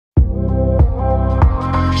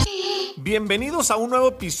Bienvenidos a un nuevo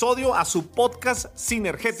episodio a su podcast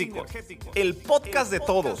Sinergéticos, el podcast de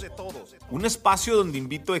todos. Un espacio donde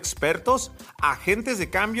invito expertos, agentes de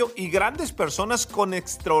cambio y grandes personas con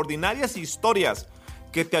extraordinarias historias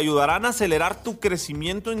que te ayudarán a acelerar tu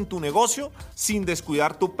crecimiento en tu negocio sin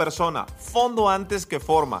descuidar tu persona, fondo antes que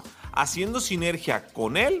forma, haciendo sinergia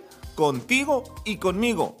con él, contigo y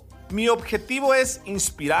conmigo. Mi objetivo es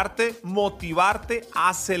inspirarte, motivarte,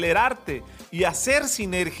 acelerarte y hacer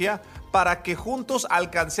sinergia para que juntos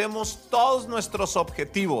alcancemos todos nuestros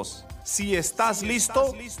objetivos. Si estás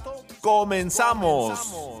listo,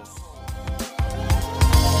 comenzamos.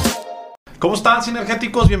 ¿Cómo están,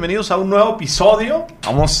 sinergéticos? Bienvenidos a un nuevo episodio.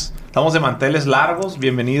 Estamos de manteles largos.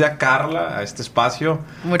 Bienvenida, Karla, a este espacio.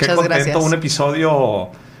 Muchas gracias. Un episodio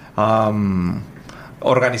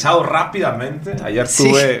organizado rápidamente. Ayer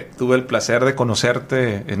tuve el placer de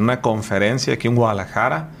conocerte en una conferencia aquí en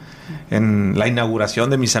Guadalajara, en la inauguración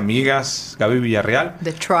de mis amigas Gaby Villarreal.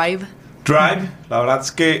 The Tribe. La verdad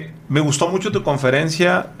es que me gustó mucho tu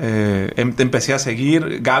conferencia. Te empecé a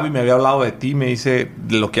seguir. Gaby me había hablado de ti, me dice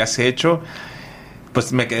de lo que has hecho.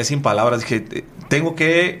 Pues me quedé sin palabras. Dije, tengo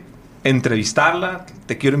que entrevistarla,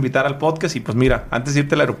 te quiero invitar al podcast. Y pues mira, antes de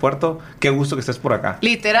irte al aeropuerto, qué gusto que estés por acá.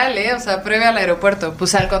 Literal, o sea, previo al aeropuerto.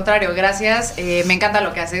 Pues al contrario, gracias. Me encanta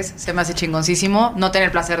lo que haces, se me hace chingoncísimo. No tener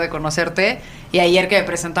el placer de conocerte. Y ayer que me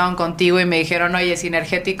presentaron contigo y me dijeron, oye,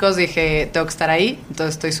 Sinergéticos, dije, tengo que estar ahí.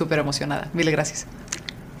 Entonces estoy súper emocionada. Mil gracias.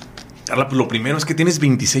 Carla, pues lo primero es que tienes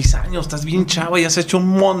 26 años, estás bien chava y has hecho un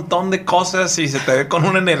montón de cosas y se te ve con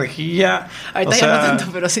una energía. Ahorita ya no tanto,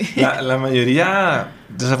 pero sí. La mayoría,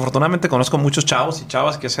 desafortunadamente conozco muchos chavos y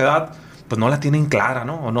chavas que a esa edad pues no la tienen clara,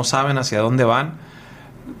 ¿no? O no saben hacia dónde van.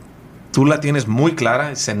 Tú la tienes muy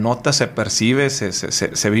clara, se nota, se percibe,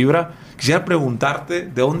 se vibra. Quisiera preguntarte,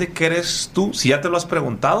 ¿de dónde crees tú? Si ya te lo has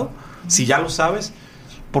preguntado, si ya lo sabes,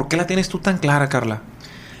 ¿por qué la tienes tú tan clara, Karla?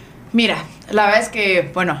 Mira, la verdad es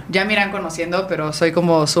que, bueno, ya me irán conociendo, pero soy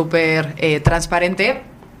como súper transparente.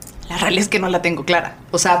 La realidad es que no la tengo clara.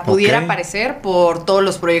 O sea, pudiera parecer por todos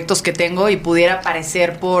los proyectos que tengo y pudiera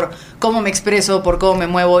parecer por cómo me expreso, por cómo me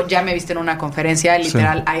muevo. Ya me viste en una conferencia,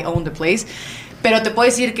 literal, sí. I own the place. Pero te puedo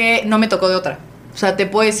decir que no me tocó de otra. O sea, te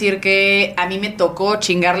puedo decir que a mí me tocó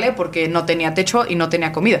chingarle porque no tenía techo y no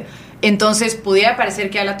tenía comida. Entonces, pudiera parecer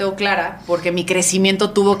que ya la tengo clara porque mi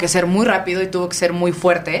crecimiento tuvo que ser muy rápido y tuvo que ser muy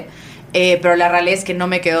fuerte. Pero la realidad es que no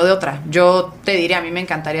me quedó de otra. Yo te diría, a mí me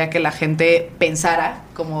encantaría que la gente pensara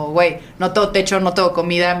como, güey, no tengo techo, no tengo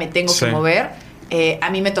comida, me tengo que mover. A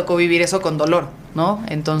mí me tocó vivir eso con dolor, ¿no?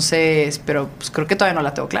 Entonces, pero pues creo que todavía no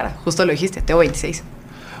la tengo clara. Justo lo dijiste, tengo 26.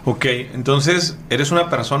 Ok, entonces eres una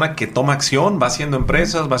persona que toma acción, va haciendo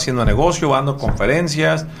empresas, va haciendo negocio, va dando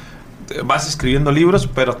conferencias, vas escribiendo libros,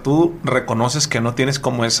 pero tú reconoces que no tienes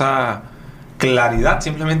como esa claridad,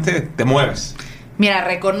 simplemente te mueves. Mira,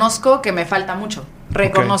 reconozco que me falta mucho.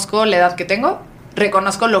 Reconozco la edad que tengo,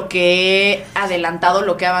 reconozco lo que he adelantado,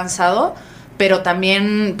 lo que he avanzado, pero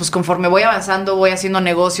también, pues conforme voy avanzando, voy haciendo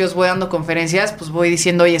negocios, voy dando conferencias, pues voy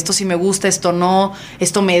diciendo, oye, esto sí me gusta, esto no,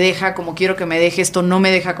 esto me deja como quiero que me deje, esto no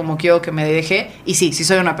me deja como quiero que me deje. Y sí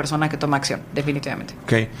soy una persona que toma acción, definitivamente.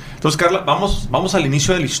 Ok. Entonces, Karla, vamos al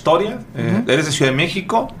inicio de la historia. Eres de Ciudad de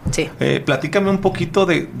México. Sí. Platícame un poquito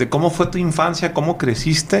de cómo fue tu infancia, cómo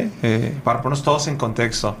creciste, para ponernos todos en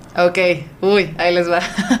contexto. Ok. Uy, ahí les va.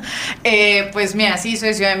 Pues mira, sí, soy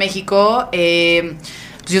de Ciudad de México.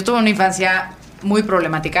 Pues yo tuve una infancia muy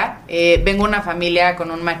problemática. Vengo de una familia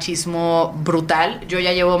con un machismo brutal. Yo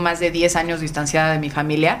ya llevo más de 10 años distanciada de mi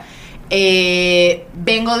familia.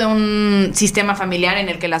 Vengo de un sistema familiar en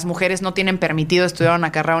el que las mujeres no tienen permitido estudiar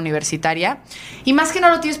una carrera universitaria. Y más que no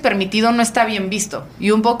lo tienes permitido, no está bien visto.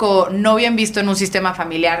 Y un poco no bien visto en un sistema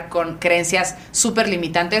familiar con creencias súper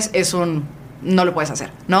limitantes no lo puedes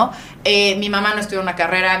hacer, ¿no? Mi mamá no estudió una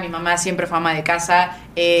carrera, mi mamá siempre fue ama de casa,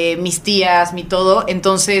 mis tías, mi todo.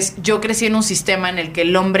 Entonces yo crecí en un sistema en el que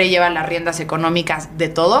el hombre lleva las riendas económicas de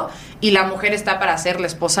todo y la mujer está para ser la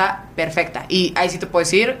esposa perfecta. Y ahí sí te puedo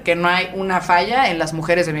decir que no hay una falla en las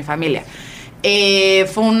mujeres de mi familia. Tuve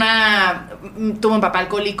un papá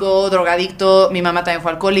alcohólico, drogadicto, mi mamá también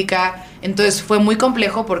fue alcohólica. Entonces fue muy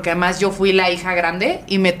complejo porque además yo fui la hija grande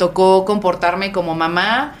y me tocó comportarme como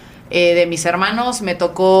mamá de mis hermanos, me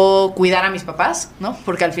tocó cuidar a mis papás, ¿no?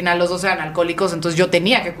 Porque al final los dos eran alcohólicos, entonces yo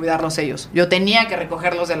tenía que cuidarlos ellos. Yo tenía que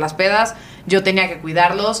recogerlos de las pedas, yo tenía que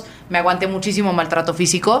cuidarlos. Me aguanté muchísimo maltrato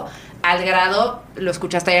físico, al grado, lo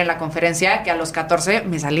escuchaste ayer en la conferencia, que a los 14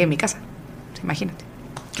 me salí de mi casa. Imagínate.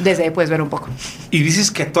 Desde ahí puedes ver un poco. ¿Y dices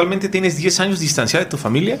que actualmente tienes 10 años distanciada de tu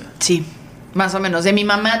familia? Sí. Más o menos. De mi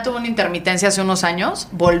mamá tuve una intermitencia hace unos años.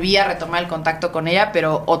 Volví a retomar el contacto con ella,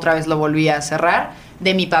 pero otra vez lo volví a cerrar.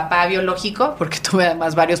 De mi papá biológico, porque tuve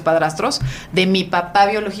además varios padrastros. De mi papá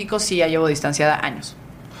biológico sí ya llevo distanciada años.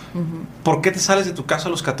 ¿Por qué te sales de tu casa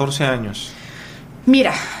a los 14 años?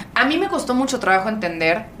 Mira, a mí me costó mucho trabajo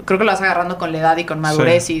entender. Creo que lo vas agarrando con la edad y con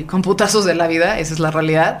madurez y con putazos de la vida. Esa es la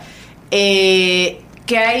realidad.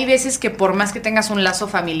 Que hay veces que por más que tengas un lazo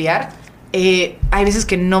familiar, hay veces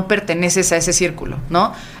que no perteneces a ese círculo,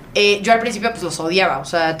 ¿no? Yo al principio pues los odiaba, o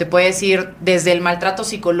sea, te puedo decir, desde el maltrato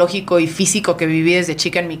psicológico y físico que viví desde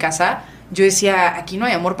chica en mi casa, yo decía, aquí no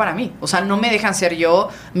hay amor para mí, o sea, no me dejan ser yo.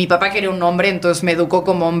 Mi papá quería un hombre, entonces me educó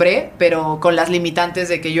como hombre, pero con las limitantes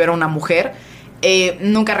de que yo era una mujer.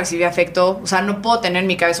 Nunca recibí afecto, o sea, no puedo tener en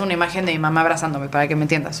mi cabeza una imagen de mi mamá abrazándome, para que me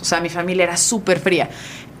entiendas, o sea, mi familia era súper fría.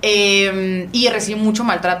 Y recibí mucho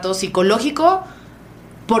maltrato psicológico,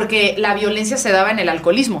 porque la violencia se daba en el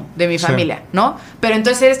alcoholismo de mi familia, ¿no? Pero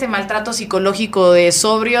entonces era este maltrato psicológico de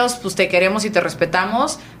sobrios, pues te queremos y te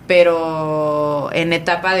respetamos, pero en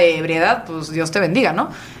etapa de ebriedad, pues Dios te bendiga,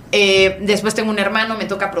 ¿no? Después tengo un hermano, me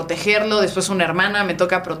toca protegerlo, después una hermana, me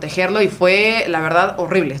toca protegerlo, y fue, la verdad,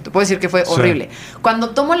 horrible. Te puedo decir que fue horrible.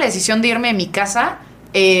 Cuando tomo la decisión de irme de mi casa,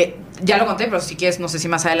 ya lo conté, pero si quieres, no sé si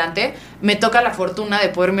más adelante, me toca la fortuna de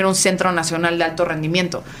poder ir a un centro nacional de alto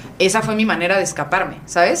rendimiento. Esa fue mi manera de escaparme,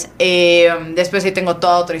 ¿sabes? Después ahí tengo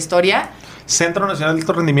toda otra historia. ¿Centro Nacional de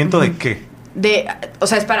Alto Rendimiento de qué? O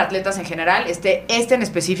sea, es para atletas en general. Este en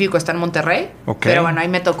específico está en Monterrey. Pero bueno, ahí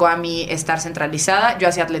me tocó a mí estar centralizada. Yo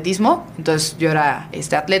hacía atletismo, entonces yo era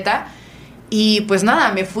atleta. Y pues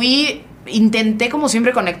nada, me fui. Intenté como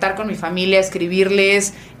siempre conectar con mi familia,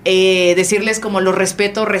 escribirles, decirles como los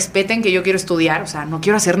respeto, respeten que yo quiero estudiar, o sea, no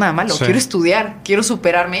quiero hacer nada malo, quiero estudiar, quiero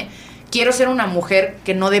superarme, quiero ser una mujer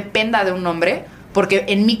que no dependa de un hombre, porque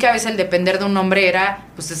en mi cabeza el depender de un hombre era,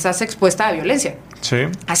 pues estás expuesta a violencia. Sí.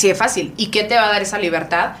 Así de fácil. ¿Y qué te va a dar esa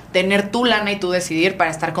libertad? Tener tu lana y tú decidir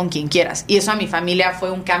para estar con quien quieras. Y eso a mi familia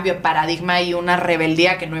fue un cambio de paradigma y una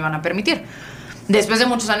rebeldía que no iban a permitir. Después de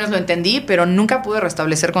muchos años lo entendí, pero nunca pude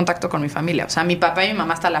restablecer contacto con mi familia. O sea, mi papá y mi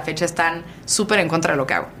mamá hasta la fecha están súper en contra de lo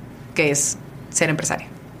que hago, que es ser empresaria.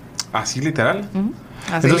 ¿Así literal?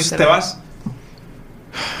 Así entonces literal. Te vas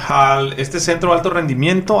al centro de alto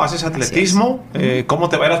rendimiento, haces atletismo. ¿Cómo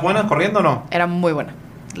te va? ¿Eras buena corriendo o no? Era muy buena.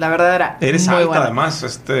 La verdad era eres muy alta buena. Además.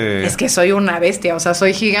 Es que soy una bestia, o sea,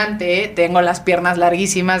 soy gigante, tengo las piernas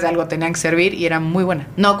larguísimas, de algo tenían que servir y era muy buena.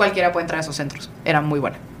 No cualquiera puede entrar a esos centros, era muy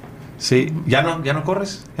buena. Sí, ¿ya no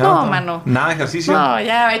corres? No, mano. ¿Nada de ejercicio? No,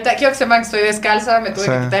 ya, ahorita quiero que sepan que estoy descalza, me tuve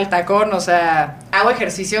que quitar el tacón, o sea, hago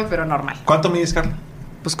ejercicio, pero normal. ¿Cuánto mides, Karla?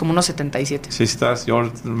 Pues como unos 77. Sí, estás.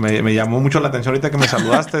 Yo me llamó mucho la atención ahorita que me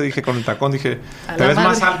saludaste, dije con el tacón, dije, te ves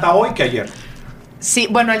más alta hoy que ayer. Sí,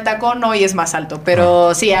 bueno, el tacón hoy es más alto,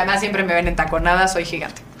 pero sí, además siempre me ven en taconada, soy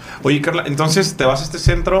gigante. Oye, Karla, entonces te vas a este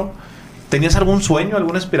centro. ¿Tenías algún sueño,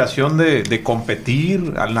 alguna aspiración de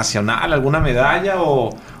competir al nacional, alguna medalla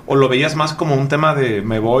o lo veías más como un tema de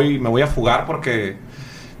me voy a fugar porque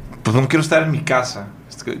pues no quiero estar en mi casa?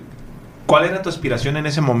 ¿Cuál era tu aspiración en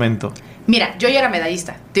ese momento? Mira, yo ya era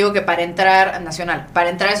medallista. Te digo que para entrar nacional, para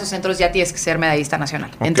entrar a esos centros ya tienes que ser medallista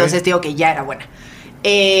nacional. Entonces te digo que ya era buena.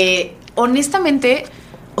 Honestamente,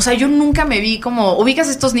 o sea, yo nunca me vi como... Ubicas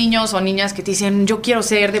estos niños o niñas que te dicen, yo quiero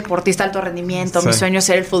ser deportista de alto rendimiento, mi sueño es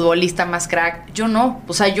ser el futbolista más crack. Yo no.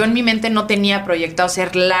 O sea, yo en mi mente no tenía proyectado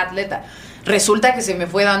ser la atleta. Resulta que se me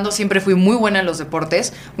fue dando, siempre fui muy buena en los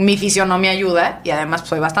deportes, mi físico no me ayuda y además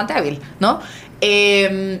soy bastante hábil, ¿no?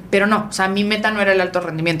 Pero no, o sea, mi meta no era el alto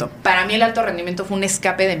rendimiento. Para mí el alto rendimiento fue un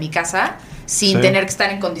escape de mi casa sin tener que estar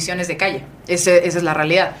en condiciones de calle. Esa es la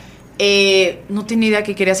realidad. No tenía idea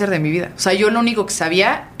qué quería hacer de mi vida. O sea, yo lo único que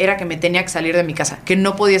sabía era que me tenía que salir de mi casa, que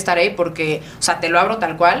no podía estar ahí porque, o sea, te lo abro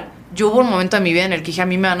tal cual. Yo hubo un momento de mi vida en el que dije, a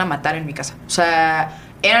mí me van a matar en mi casa. O sea,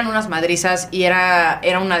 eran unas madrizas y era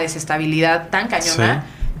una desestabilidad tan cañona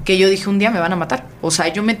que yo dije, un día me van a matar. O sea,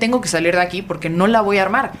 yo me tengo que salir de aquí porque no la voy a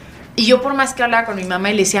armar. Y yo por más que hablaba con mi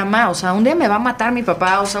mamá y le decía, ma, o sea, un día me va a matar mi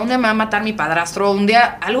papá, o sea, un día me va a matar mi padrastro, un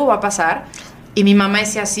día algo va a pasar. Y mi mamá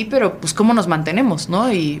decía, sí, pero pues ¿cómo nos mantenemos, no?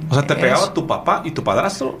 Y o sea, ¿te pegaba tu papá y tu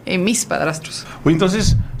padrastro? Y mis padrastros. Oye,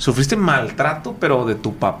 entonces, ¿sufriste maltrato, pero de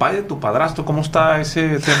tu papá y de tu padrastro? ¿Cómo está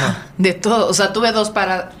ese tema? De todo. O sea, tuve dos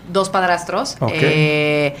padrastros.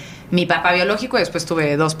 Mi papá biológico y después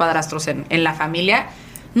tuve dos padrastros en la familia.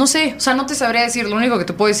 No sé, o sea, no te sabría decir. Lo único que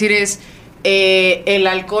te puedo decir es el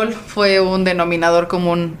alcohol fue un denominador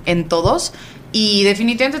común en todos. Y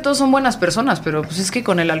definitivamente todos son buenas personas, pero pues es que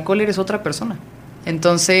con el alcohol eres otra persona.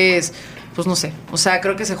 Entonces, pues no sé. O sea,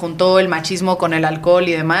 creo que se juntó el machismo con el alcohol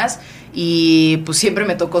y demás. y pues siempre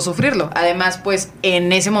me tocó sufrirlo. Además, pues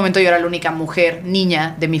en ese momento yo era la única mujer,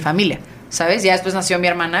 niña de mi familia, ¿sabes? Ya después nació mi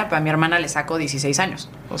hermana, para mi hermana le saco 16 años.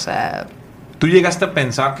 O sea... ¿Tú llegaste a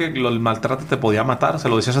pensar que el maltrato te podía matar? ¿Se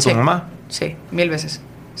lo decías a tu mamá? Sí, 1000 veces.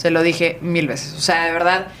 Se lo dije 1000 veces. O sea, de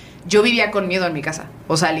verdad, yo vivía con miedo en mi casa.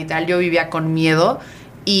 O sea, literal, yo vivía con miedo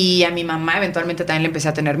y a mi mamá eventualmente también le empecé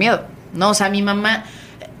a tener miedo, ¿no? O sea, mi mamá...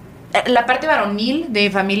 La parte varonil de mi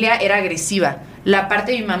familia era agresiva. La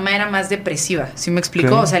parte de mi mamá era más depresiva, ¿sí me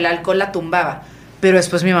explicó? Okay. O sea, el alcohol la tumbaba. Pero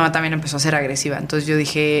después mi mamá también empezó a ser agresiva. Entonces yo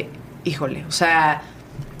dije, híjole, o sea,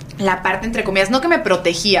 la parte entre comillas, no que me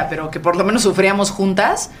protegía, pero que por lo menos sufríamos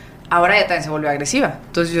juntas, ahora ya también se volvió agresiva.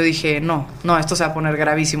 Entonces yo dije, no, esto se va a poner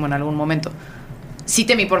gravísimo en algún momento. Sí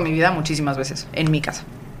temí por mi vida muchísimas veces, en mi casa.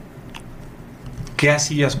 ¿Qué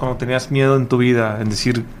hacías cuando tenías miedo en tu vida? En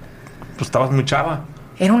decir, pues estabas muy chava.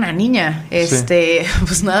 Era una niña, Sí.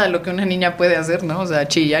 Pues nada, lo que una niña puede hacer, ¿no? O sea,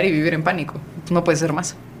 chillar y vivir en pánico. No puede ser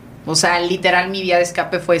más. O sea, literal, mi vía de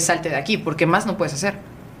escape fue salte de aquí, porque más no puedes hacer.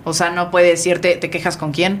 O sea, no puedes irte, ¿te quejas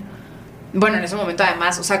con quién? Bueno, en ese momento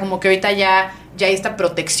además, o sea, como que ahorita ya hay esta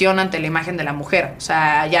protección ante la imagen de la mujer. O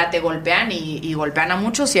sea, ya te golpean y golpean a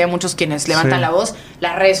muchos y hay muchos quienes levantan Sí. la voz.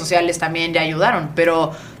 Las redes sociales también ya ayudaron,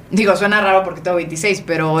 pero... Digo, suena raro porque tengo 26,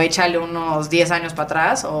 pero échale unos 10 años para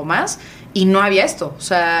atrás o más y no había esto. O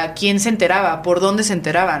sea, ¿quién se enteraba? ¿Por dónde se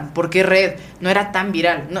enteraban? ¿Por qué red? No era tan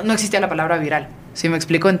viral. No existía la palabra viral. ¿Sí me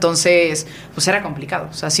explico? Entonces, pues era complicado.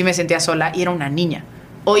 O sea, sí me sentía sola y era una niña.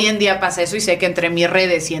 Hoy en día pasa eso y sé que entre mis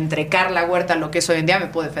redes y entre Karla Huerta, lo que es hoy en día, me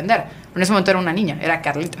puedo defender. Pero en ese momento era una niña, era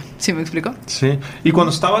Carlita. ¿Sí me explico? Sí. Y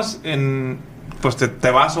cuando estabas en... Pues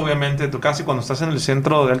te vas obviamente de tu casa y cuando estás en el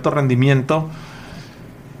centro de alto rendimiento...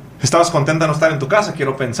 Estabas contenta de no estar en tu casa,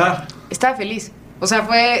 quiero pensar. Estaba feliz. O sea,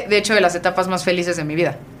 fue de hecho de las etapas más felices de mi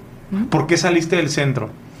vida. ¿Por qué saliste del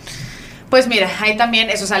centro? Pues mira, ahí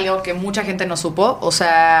también eso es algo que mucha gente no supo. O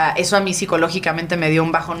sea, eso a mí psicológicamente me dio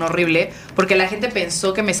un bajón horrible porque la gente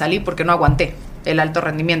pensó que me salí porque no aguanté el alto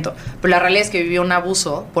rendimiento. Pero la realidad es que viví un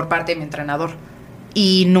abuso por parte de mi entrenador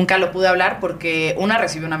y nunca lo pude hablar porque una,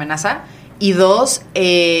 recibí una amenaza y dos,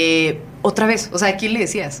 otra vez, o sea, ¿a quién le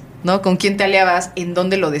decías? ¿No? ¿Con quién te aliabas? ¿En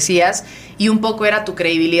dónde lo decías? Y un poco era tu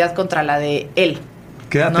credibilidad contra la de él.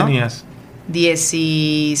 ¿Qué edad tenías?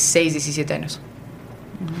 16, 17 años.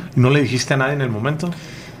 ¿Y no le dijiste a nadie en el momento?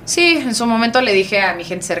 Sí, en su momento le dije a mi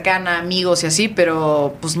gente cercana, amigos y así,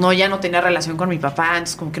 pero pues no, ya no tenía relación con mi papá,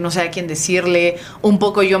 entonces como que no sabía a quién decirle. Un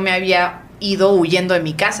poco yo me había ido huyendo de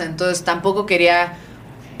mi casa, entonces tampoco quería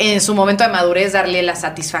en su momento de madurez darle la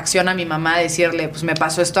satisfacción a mi mamá, decirle, pues me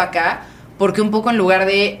pasó esto acá, porque un poco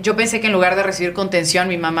yo pensé que en lugar de recibir contención,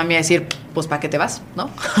 mi mamá me iba a decir, pues ¿para qué te vas? ¿No?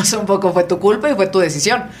 O sea, un poco fue tu culpa y fue tu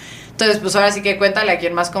decisión. Entonces, pues ahora sí que cuéntale a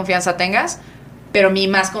quien más confianza tengas, pero mi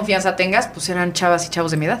más confianza tengas, pues eran chavas y chavos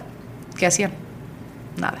de mi edad. ¿Qué hacían?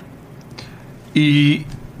 Nada. Y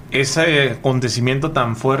ese acontecimiento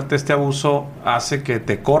tan fuerte, este abuso, hace que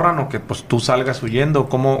te corran o que pues tú salgas huyendo.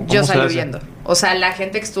 ¿Cómo Yo se salí hace? huyendo. O sea, la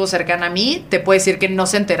gente que estuvo cercana a mí te puede decir que no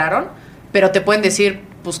se enteraron, pero te pueden decir,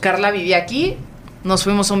 pues Karla vivía aquí, nos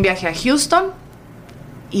fuimos a un viaje a Houston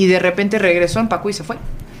y de repente regresó, empacó y se fue.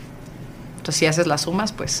 Entonces, si haces las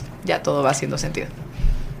sumas, pues ya todo va haciendo sentido.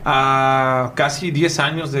 A casi 10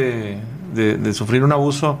 años de sufrir un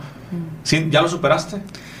abuso, ¿sí? ¿Ya lo superaste?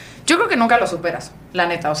 Yo creo que nunca lo superas, la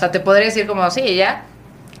neta. O sea, te podría decir como, sí, ya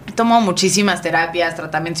he tomado muchísimas terapias,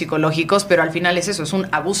 tratamientos psicológicos, pero al final es eso, es un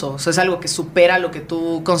abuso. O sea, es algo que supera lo que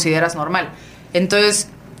tú consideras normal. Entonces,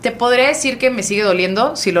 te podría decir que me sigue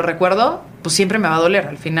doliendo. Si lo recuerdo, pues siempre me va a doler.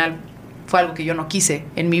 Al final fue algo que yo no quise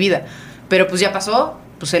en mi vida. Pero pues ya pasó,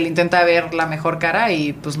 pues él intenta ver la mejor cara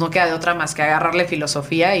y pues no queda de otra más que agarrarle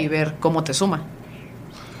filosofía y ver cómo te suma.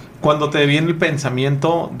 Cuando te viene el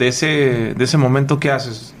pensamiento de ese momento, ¿qué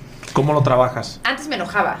haces? ¿Cómo lo trabajas? Antes me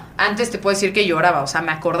enojaba, antes te puedo decir que lloraba, o sea,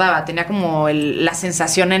 me acordaba, tenía como la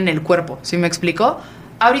sensación en el cuerpo, ¿sí me explico?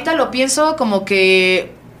 Ahorita lo pienso como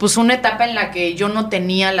que, pues una etapa en la que yo no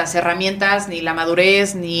tenía las herramientas, ni la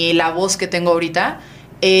madurez, ni la voz que tengo ahorita,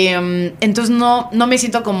 entonces no me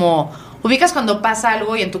siento como... Ubicas cuando pasa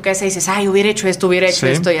algo y en tu cabeza dices, ay, hubiera hecho esto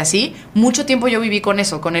y así. Mucho tiempo yo viví con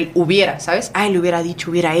eso, con el hubiera, ¿sabes? Ay, le hubiera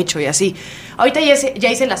dicho, hubiera hecho y así. Ahorita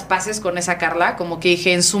ya hice las paces con esa Karla, como que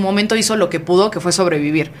dije, en su momento hizo lo que pudo, que fue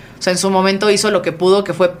sobrevivir. O sea, en su momento hizo lo que pudo,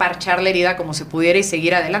 que fue parchar la herida como se pudiera y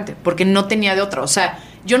seguir adelante, porque no tenía de otra. O sea,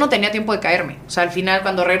 yo no tenía tiempo de caerme. O sea, al final,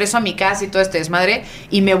 cuando regreso a mi casa y todo este desmadre,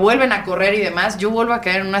 y me vuelven a correr y demás, yo vuelvo a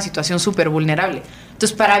caer en una situación súper vulnerable.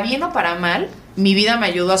 Entonces, para bien o para mal, mi vida me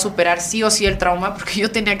ayudó a superar sí o sí el trauma porque yo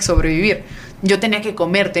tenía que sobrevivir. Yo tenía que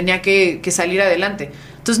comer, tenía que salir adelante.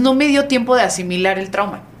 Entonces, no me dio tiempo de asimilar el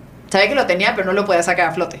trauma. Sabía que lo tenía, pero no lo podía sacar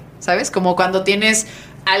a flote, ¿sabes? Como cuando tienes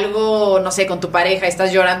algo, no sé, con tu pareja,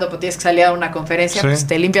 estás llorando, pero tienes que salir a una conferencia, pues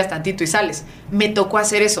te limpias tantito y sales. Me tocó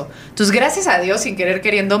hacer eso. Entonces, gracias a Dios, sin querer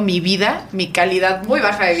queriendo, mi vida, mi calidad muy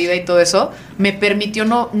baja de vida y todo eso, me permitió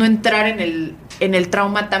no entrar en el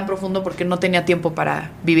trauma tan profundo porque no tenía tiempo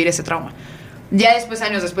para vivir ese trauma. Ya después,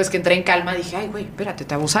 años después que entré en calma, dije, ay, güey, espérate,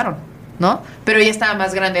 te abusaron, ¿no? Pero ya estaba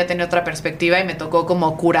más grande, ya tenía otra perspectiva y me tocó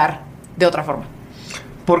como curar de otra forma.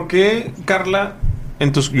 ¿Por qué, Karla?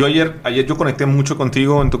 Yo ayer yo conecté mucho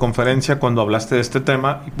contigo en tu conferencia cuando hablaste de este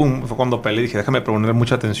tema y pum, fue cuando peleé y dije, déjame poner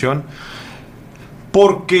mucha atención.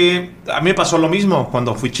 Porque a mí me pasó lo mismo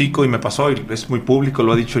cuando fui chico y me pasó, y es muy público,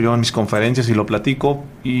 lo he dicho yo en mis conferencias y lo platico,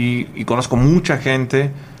 y conozco mucha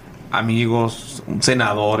gente, amigos,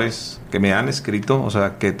 senadores que me han escrito, o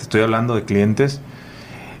sea, que te estoy hablando de clientes,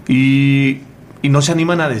 y no se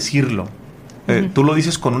animan a decirlo. Tú lo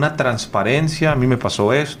dices con una transparencia, a mí me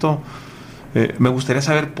pasó esto. Me gustaría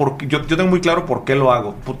saber por qué. Yo tengo muy claro por qué lo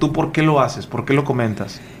hago. ¿Tú por qué lo haces? ¿Por qué lo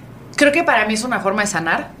comentas? Creo que para mí es una forma de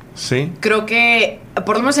sanar. Sí. Creo que,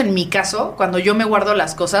 por lo menos en mi caso, cuando yo me guardo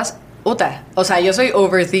las cosas, o sea, yo soy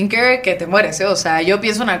overthinker que te mueres, ¿eh? O sea, yo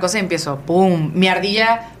pienso una cosa y empiezo, ¡pum! Mi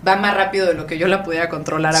ardilla va más rápido de lo que yo la pudiera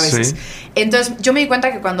controlar a veces. Sí. Entonces, yo me di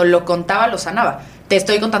cuenta que cuando lo contaba, lo sanaba. Te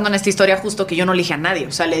estoy contando en esta historia justo que yo no le dije a nadie.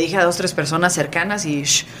 O sea, le dije a 2, 3 personas cercanas y...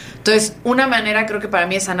 Entonces, una manera creo que para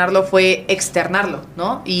mí de sanarlo fue externarlo,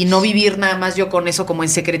 ¿no? Y no vivir nada más yo con eso como en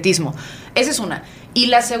secretismo. Esa es una. Y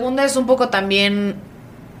la segunda es un poco también...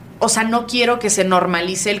 O sea, no quiero que se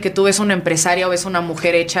normalice el que tú ves una empresaria o ves una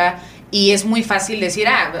mujer hecha y es muy fácil decir,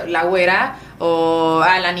 la güera o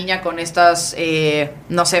la niña con estas,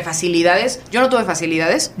 no sé, facilidades. Yo no tuve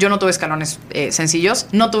facilidades, yo no tuve escalones sencillos,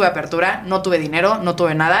 no tuve apertura, no tuve dinero, no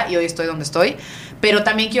tuve nada y hoy estoy donde estoy. Pero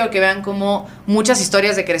también quiero que vean cómo muchas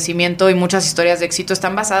historias de crecimiento y muchas historias de éxito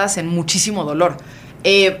están basadas en muchísimo dolor.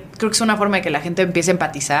 Creo que es una forma de que la gente empiece a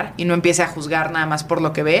empatizar y no empiece a juzgar nada más por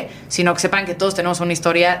lo que ve, sino que sepan que todos tenemos una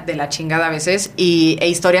historia de la chingada a veces e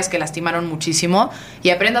historias que lastimaron muchísimo y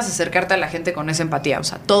aprendas a acercarte a la gente con esa empatía. O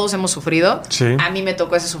sea, todos hemos sufrido. Sí. A mí me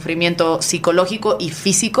tocó ese sufrimiento psicológico y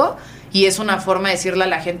físico y es una forma de decirle a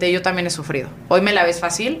la gente, yo también he sufrido. Hoy me la ves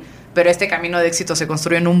fácil, pero este camino de éxito se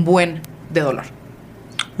construye en un buen de dolor.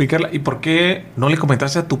 Oye, Karla, ¿y por qué no le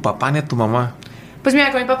comentaste a tu papá ni a tu mamá? Pues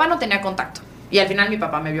mira, con mi papá no tenía contacto. Y al final mi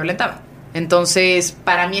papá me violentaba. Entonces,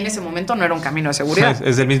 para mí en ese momento no era un camino de seguridad.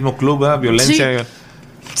 Es del mismo club, ¿verdad? Violencia.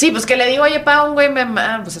 Sí, pues que le digo, oye, pa, un güey,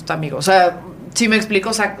 pues es tu amigo. O sea, sí me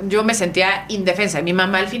explico, o sea, yo me sentía indefensa. Y mi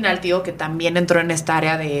mamá al final, tío, que también entró en esta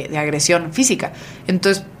área de agresión física.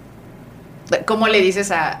 Entonces, ¿cómo le dices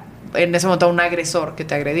en ese momento a un agresor que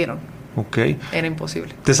te agredieron? Ok. Era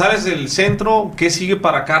imposible. Te sales del centro, ¿qué sigue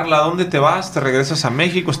para Karla? ¿A dónde te vas? ¿Te regresas a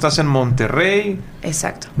México? ¿Estás en Monterrey?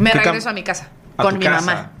 Exacto. Me regreso a mi casa. Con mi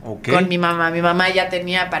mamá. Okay. Con mi mamá. Mi mamá ya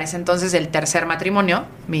tenía para ese entonces el tercer matrimonio,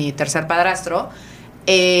 mi tercer padrastro.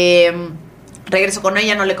 Regreso con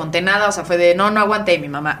ella, no le conté nada, o sea, fue de no aguanté. Y mi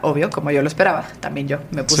mamá, obvio, como yo lo esperaba, también yo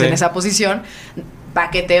me puse en esa posición. ¿Para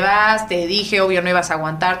qué te vas? Te dije, obvio, no ibas a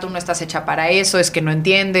aguantar, tú no estás hecha para eso, es que no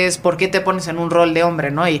entiendes, ¿por qué te pones en un rol de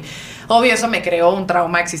hombre, no? Y obvio, eso me creó un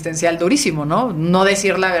trauma existencial durísimo, ¿no? No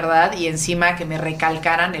decir la verdad y encima que me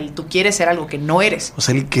recalcaran tú quieres ser algo que no eres. O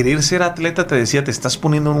sea, el querer ser atleta te decía, te estás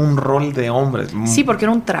poniendo en un rol de hombre. Sí, porque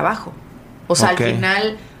era un trabajo. O sea, al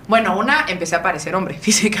final... Bueno, empecé a parecer hombre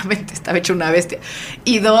físicamente, estaba hecho una bestia.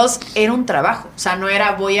 Y 2, era un trabajo. O sea, no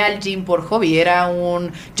era voy al gym por hobby, era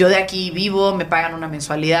yo de aquí vivo, me pagan una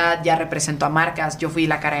mensualidad, ya represento a marcas. Yo fui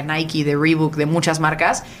la cara de Nike, de Reebok, de muchas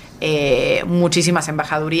marcas, muchísimas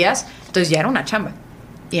embajadurías. Entonces ya era una chamba.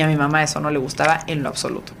 Y a mi mamá eso no le gustaba en lo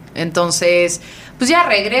absoluto. Entonces, pues ya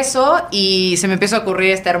regreso y se me empezó a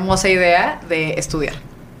ocurrir esta hermosa idea de estudiar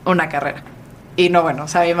una carrera. Y no, bueno, o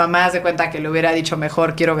sea, mi mamá se cuenta que le hubiera dicho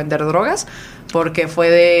mejor quiero vender drogas, porque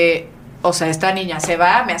fue o sea, esta niña se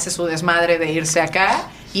va, me hace su desmadre de irse acá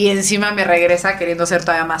y encima me regresa queriendo ser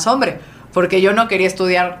todavía más hombre, porque yo no quería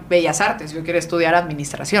estudiar bellas artes, yo quería estudiar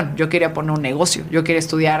administración, yo quería poner un negocio, yo quería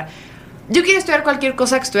estudiar cualquier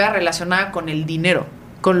cosa que estuviera relacionada con el dinero,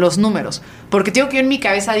 con los números, porque tengo que yo en mi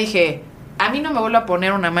cabeza dije, a mí no me vuelvo a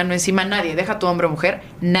poner una mano encima nadie, deja tu hombre o mujer,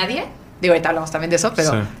 nadie, digo, ahorita hablamos también de eso,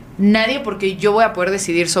 pero... Sí. Nadie, porque yo voy a poder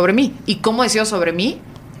decidir sobre mí. ¿Y cómo decido sobre mí?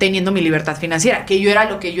 Teniendo mi libertad financiera, que yo era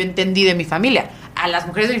lo que yo entendí de mi familia. A las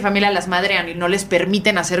mujeres de mi familia las madrean y no les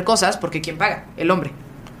permiten hacer cosas porque ¿quién paga? El hombre.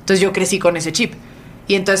 Entonces yo crecí con ese chip.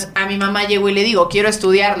 Y entonces a mi mamá llego y le digo, quiero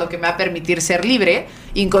estudiar lo que me va a permitir ser libre.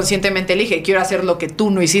 Inconscientemente le dije, quiero hacer lo que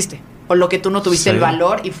tú no hiciste. o lo que tú no tuviste el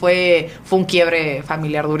valor, y fue un quiebre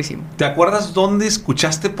familiar durísimo. ¿Te acuerdas dónde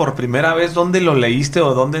escuchaste por primera vez, dónde lo leíste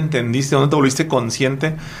o dónde entendiste, dónde te volviste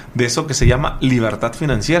consciente de eso que se llama libertad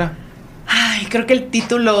financiera? Ay, creo que el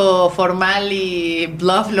título formal y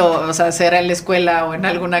bluff o sea, será en la escuela o en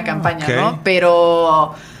alguna campaña, ¿no?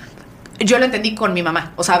 Pero yo lo entendí con mi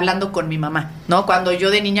mamá, o sea, hablando con mi mamá, ¿no? Cuando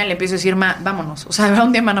yo de niña le empiezo a decir, vámonos, o sea,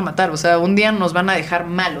 un día me van a matar, o sea, un día nos van a dejar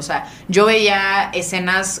mal, o sea, yo veía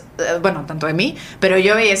escenas, bueno, tanto de mí, pero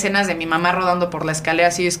yo veía escenas de mi mamá rodando por la escalera,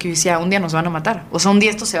 así es que yo decía, un día nos van a matar, o sea, un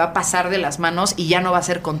día esto se va a pasar de las manos y ya no va a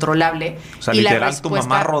ser controlable. O sea, y literal, la respuesta, tu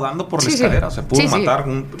mamá rodando por la escalera, o sea, pudo matar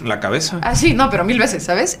la cabeza. Ah, sí, no, pero 1000 veces,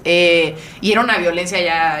 ¿sabes? Y era una violencia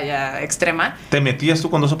ya extrema. ¿Te metías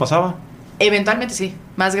tú cuando eso pasaba? Eventualmente sí,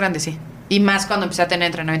 más grande sí. Y más cuando empecé a tener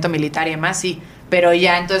entrenamiento militar y demás, sí. Pero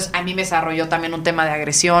ya entonces a mí me desarrolló también un tema de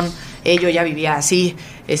agresión. Yo ya vivía así.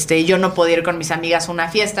 Yo no podía ir con mis amigas a una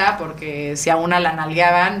fiesta porque si a una la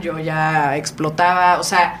nalgueaban, yo ya explotaba. O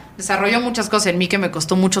sea, desarrolló muchas cosas en mí que me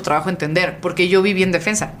costó mucho trabajo entender, porque yo vivía en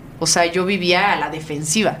defensa. O sea, yo vivía a la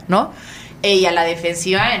defensiva, ¿no? Y a la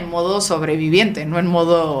defensiva en modo sobreviviente, no en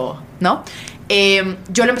modo, ¿no?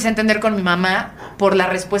 Yo lo empecé a entender con mi mamá por las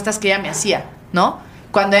respuestas que ella me hacía, ¿no?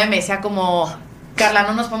 Cuando ella me decía como, Karla,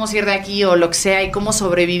 no nos podemos ir de aquí o lo que sea, y cómo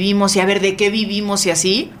sobrevivimos y a ver de qué vivimos y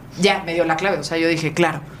así, ya me dio la clave. O sea, yo dije,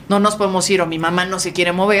 claro, no nos podemos ir o mi mamá no se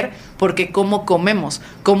quiere mover porque cómo comemos,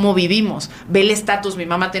 cómo vivimos, ve el estatus, mi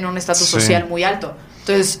mamá tiene un estatus social muy alto.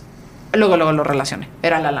 Entonces, luego lo relacioné,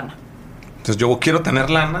 era la lana. Entonces yo quiero tener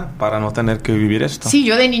lana para no tener que vivir esto. Sí,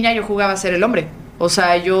 yo de niña yo jugaba a ser el hombre. O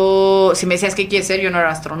sea, si me decías qué quieres ser, yo no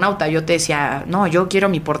era astronauta. Yo te decía, no, yo quiero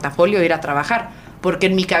mi portafolio, ir a trabajar. Porque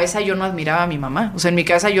en mi cabeza yo no admiraba a mi mamá. O sea, en mi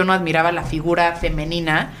cabeza yo no admiraba la figura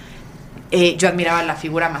femenina. Yo admiraba la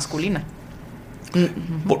figura masculina.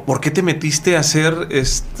 ¿Por qué te metiste a hacer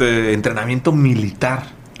entrenamiento militar?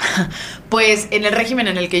 Pues en el régimen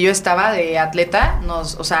en el que yo estaba de atleta,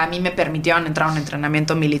 o sea, a mí me permitieron entrar a un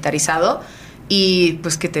entrenamiento militarizado. Y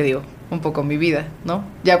pues, ¿qué te digo? Un poco mi vida, ¿no?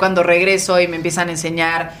 Ya cuando regreso y me empiezan a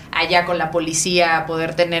enseñar allá con la policía a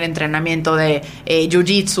poder tener entrenamiento de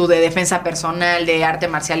jiu-jitsu, de defensa personal, de arte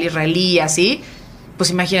marcial israelí, así, pues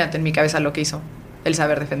imagínate en mi cabeza lo que hizo. El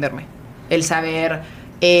saber defenderme, el saber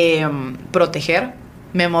proteger.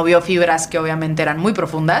 Me movió fibras que obviamente eran muy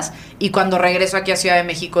profundas. Y cuando regreso aquí a Ciudad de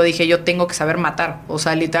México dije, yo tengo que saber matar. O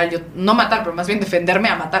sea, literal, yo no matar, pero más bien defenderme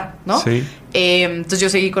a matar, ¿no? Sí. Entonces yo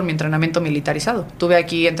seguí con mi entrenamiento militarizado. Tuve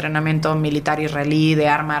aquí entrenamiento militar israelí, de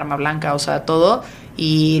arma blanca, o sea, todo.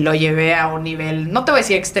 Y lo llevé a un nivel, no te voy a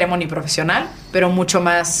decir extremo ni profesional, pero mucho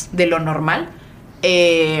más de lo normal.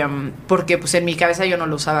 Porque pues en mi cabeza yo no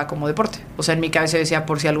lo usaba como deporte. O sea, en mi cabeza yo decía,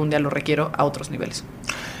 por si algún día lo requiero, a otros niveles.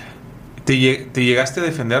 ¿Te llegaste a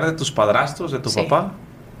defender de tus padrastros, de tu papá?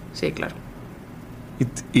 Sí, claro.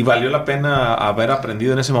 ¿Y valió la pena haber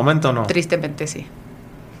aprendido en ese momento o no? Tristemente sí.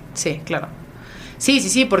 Sí, claro.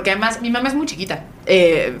 Sí, porque además mi mamá es muy chiquita,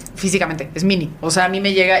 físicamente, es mini. O sea, a mí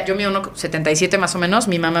me llega, yo mido 1,77 más o menos,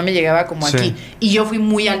 mi mamá me llegaba como aquí. Y yo fui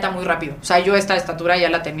muy alta muy rápido. O sea, yo esta estatura ya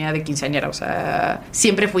la tenía de quinceañera, o sea,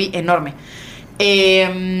 siempre fui enorme.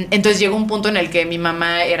 Entonces llegó un punto en el que mi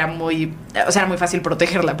mamá era muy fácil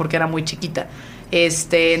protegerla porque era muy chiquita.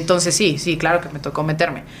 Entonces sí, claro que me tocó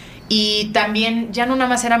meterme. Y también ya no nada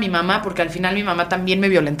más era mi mamá, porque al final mi mamá también me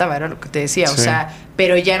violentaba, era lo que te decía, o sea,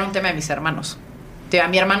 pero ya era un tema de mis hermanos. A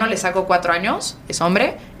mi hermano le saco 4 años, es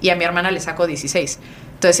hombre, y a mi hermana le saco 16.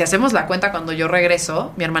 Entonces, si hacemos la cuenta, cuando yo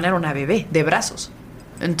regreso, mi hermana era una bebé de brazos.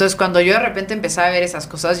 Entonces, cuando yo de repente empecé a ver esas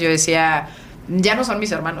cosas, yo decía, ya no son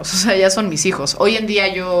mis hermanos, o sea, ya son mis hijos. Hoy en día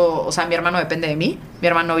mi hermano depende de mí, mi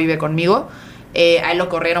hermano vive conmigo, a él lo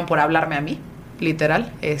corrieron por hablarme a mí,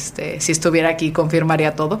 literal. Si estuviera aquí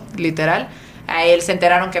confirmaría todo, literal. A él se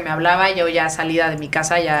enteraron que me hablaba, yo ya salida de mi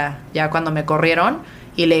casa, ya cuando me corrieron,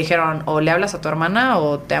 y le dijeron, o le hablas a tu hermana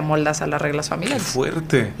o te amoldas a las reglas familiares. ¡Qué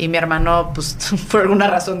fuerte! Y mi hermano, pues, por alguna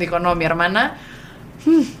razón dijo, no, mi hermana,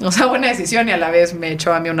 o sea, buena decisión, y a la vez me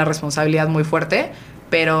echó a mí una responsabilidad muy fuerte,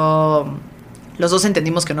 pero los dos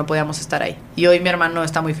entendimos que no podíamos estar ahí. Y hoy mi hermano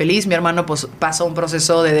está muy feliz, mi hermano pues pasó un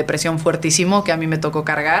proceso de depresión fuertísimo que a mí me tocó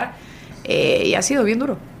cargar, y ha sido bien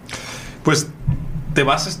duro. Pues te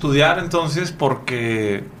vas a estudiar entonces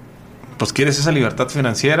porque pues quieres esa libertad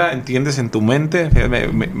financiera, entiendes en tu mente.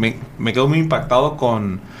 Me quedo muy impactado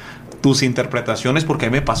con tus interpretaciones, porque a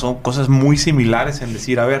mí me pasó cosas muy similares en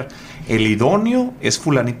decir, a ver, el idóneo es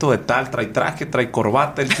fulanito de tal, trae traje, trae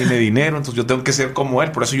corbata, él tiene dinero, entonces yo tengo que ser como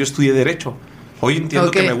él. Por eso yo estudié Derecho. Hoy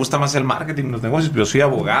entiendo que me gusta más el marketing, los negocios, yo soy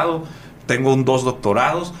abogado, tengo 2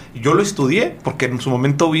 doctorados. Yo lo estudié porque en su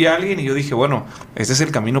momento vi a alguien y yo dije, bueno, ese es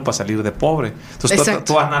el camino para salir de pobre. Entonces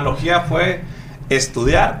tu analogía fue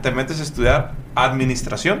estudiar, te metes a estudiar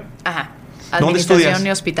administración. Ajá. ¿Dónde estudias? Administración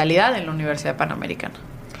y hospitalidad en la Universidad Panamericana.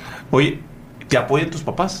 Oye, ¿te apoyan tus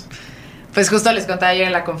papás? Pues justo les contaba ayer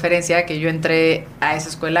en la conferencia que yo entré a esa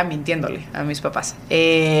escuela mintiéndole a mis papás.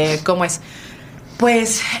 ¿Cómo es?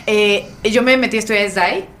 Pues yo me metí a estudiar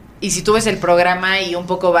SDAI. Y si tú ves el programa y un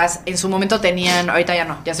poco vas, en su momento tenían, ahorita ya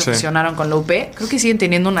no, ya se fusionaron con la UP, creo que siguen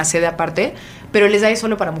teniendo una sede aparte, pero el SDAI es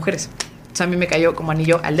solo para mujeres. O sea, a mí me cayó como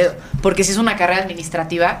anillo al dedo, porque sí es una carrera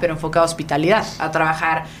administrativa, pero enfocada a hospitalidad, a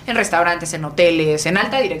trabajar en restaurantes, en hoteles, en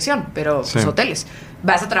alta dirección, pero pues hoteles.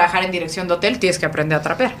 Vas a trabajar en dirección de hotel, tienes que aprender a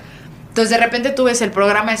trapear. Entonces, de repente tú ves el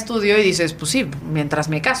programa de estudio y dices, pues sí, mientras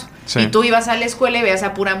me caso. Sí. Y tú ibas a la escuela y veías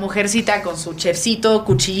a pura mujercita con su chefcito,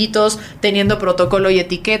 cuchillitos, teniendo protocolo y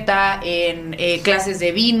etiqueta, en clases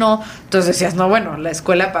de vino. Entonces decías, no, bueno, la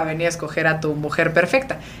escuela para venir a escoger a tu mujer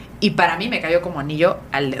perfecta. Y para mí me cayó como anillo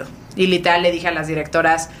al dedo. Y literal le dije a las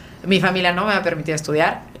directoras, mi familia no me va a permitir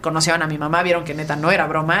estudiar. Conocieron a mi mamá, vieron que neta no era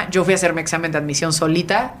broma. Yo fui a hacerme examen de admisión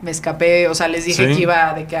solita, me escapé, o sea, les dije que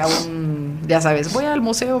iba de que a un, ya sabes, voy al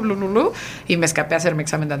museo, blu, blu, blu, y me escapé a hacerme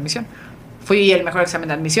examen de admisión. Fui el mejor examen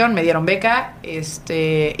de admisión, me dieron beca,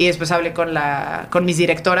 y después hablé con mis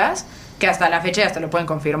directoras, que hasta la fecha hasta lo pueden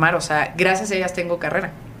confirmar, o sea, gracias a ellas tengo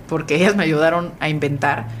carrera, porque ellas me ayudaron a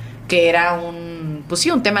inventar que era un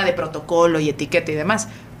tema de protocolo y etiqueta y demás.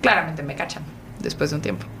 Claramente me cachan después de un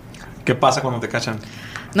tiempo. ¿Qué pasa cuando te cachan?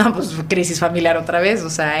 No, pues crisis familiar otra vez, o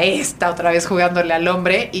sea, otra vez jugándole al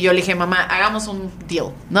hombre. Y yo le dije, mamá, hagamos un deal,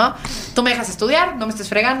 ¿no? Tú me dejas estudiar, no me estés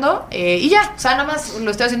fregando, y ya, o sea, nada más lo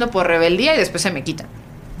estoy haciendo por rebeldía y después se me quita.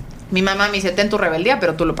 Mi mamá me dice, ten tu rebeldía,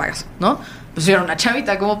 pero tú lo pagas, ¿no? Pues yo era una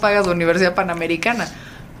chavita, ¿cómo pagas la Universidad Panamericana?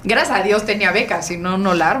 Gracias a Dios tenía beca, si no,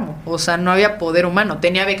 no la armo. O sea, no había poder humano.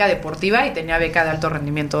 Tenía beca deportiva y tenía beca de alto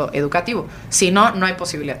rendimiento educativo. Si no, no hay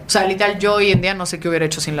posibilidad. O sea, literal, yo hoy en día no sé qué hubiera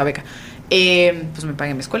hecho sin la beca. Pues me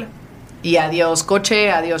pagué mi escuela. Y adiós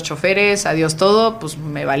coche, adiós choferes, adiós todo. Pues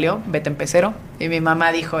me valió, vete en pecero. Y mi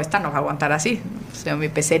mamá dijo, esta no va a aguantar así. O sea, mi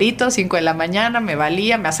pecerito, 5 de la mañana, me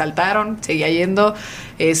valía, me asaltaron, seguía yendo.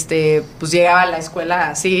 Pues llegaba a la escuela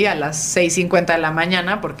así a las 6:50 de la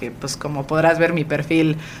mañana, porque pues como podrás ver mi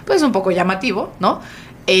perfil, pues un poco llamativo, ¿no?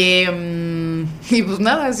 Y pues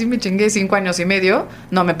nada, así me chingué 5 años y medio.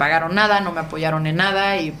 No me pagaron nada, no me apoyaron en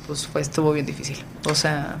nada y pues estuvo bien difícil. O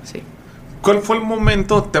sea, sí. ¿Cuál fue el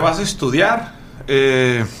momento, te vas a estudiar,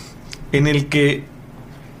 en el que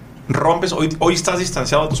rompes, hoy estás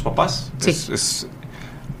distanciado de tus papás? Sí.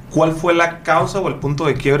 ¿Cuál fue la causa o el punto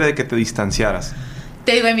de quiebre de que te distanciaras?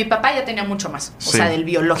 Te digo, de mi papá ya tenía mucho más, o sea, del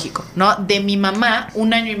biológico, ¿no? De mi mamá,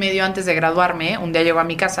 1 año y medio antes de graduarme, un día llegó a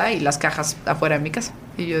mi casa y las cajas afuera de mi casa.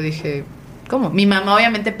 Y yo dije, ¿cómo? Mi mamá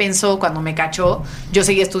obviamente pensó, cuando me cachó, yo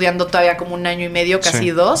seguía estudiando todavía como 1 año y medio, casi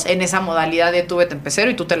 2, en esa modalidad de tú vete en pecero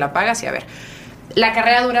y tú te la pagas y a ver. La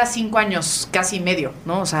carrera dura 5 años, casi medio,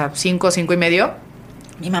 ¿no? O sea, 5 y medio.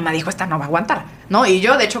 Mi mamá dijo, esta no va a aguantar, ¿no? Y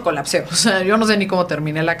yo, de hecho, colapsé. O sea, yo no sé ni cómo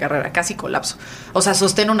terminé la carrera, casi colapso. O sea,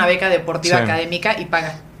 sostén una beca deportiva académica y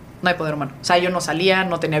paga. No hay poder humano. O sea, yo no salía,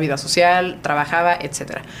 no tenía vida social, trabajaba,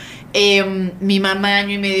 etcétera. Mi mamá, 1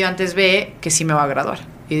 año y medio antes, ve que sí me va a graduar.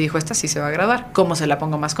 Y dijo, esta sí se va a graduar. ¿Cómo se la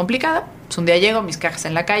pongo más complicada? Pues un día llego, mis cajas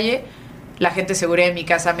en la calle, la gente de seguridad de mi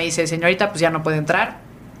casa me dice, señorita, pues ya no puede entrar.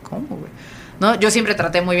 ¿Cómo, güey? ¿No? Yo siempre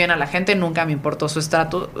traté muy bien a la gente, nunca me importó su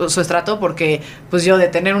estrato, porque pues yo de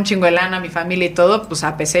tener un chingo de lana, mi familia y todo, pues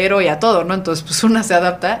a pecero y a todo, ¿no? Entonces pues una se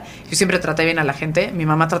adapta. Yo siempre traté bien a la gente, mi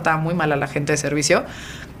mamá trataba muy mal a la gente de servicio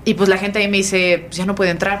y pues la gente ahí me dice, pues ya no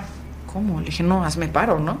puede entrar. ¿Cómo? Le dije, no, hazme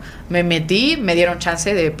paro, ¿no? Me metí, me dieron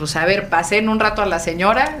chance de, pues a ver, pasé en un rato a la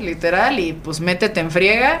señora, literal, y pues métete en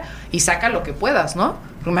friega y saca lo que puedas, ¿no?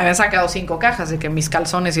 Porque me habían sacado 5 cajas de que mis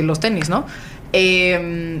calzones y los tenis, ¿no?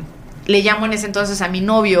 Le llamo en ese entonces a mi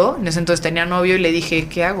novio, en ese entonces tenía novio, y le dije,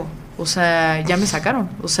 ¿qué hago? O sea, ya me sacaron.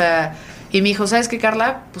 O sea, y me dijo, ¿sabes qué,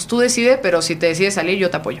 Karla? Pues tú decides, pero si te decides salir, yo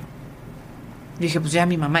te apoyo. Y dije, pues ya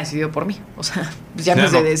mi mamá decidió por mí. O sea, pues ya no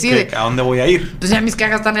se decide. ¿A dónde voy a ir? Pues ya mis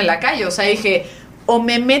cajas están en la calle. O sea, dije, o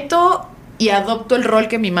me meto y adopto el rol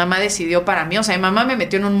que mi mamá decidió para mí. O sea, mi mamá me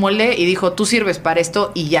metió en un molde y dijo, tú sirves para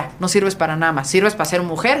esto y ya. No sirves para nada más. Sirves para ser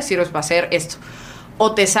mujer, sirves para hacer esto.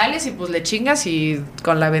 O te sales y pues le chingas y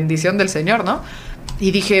con la bendición del Señor, ¿no? Y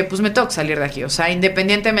dije, pues me tengo que salir de aquí. O sea,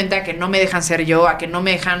 independientemente a que no me dejan ser yo, a que no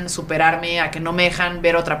me dejan superarme, a que no me dejan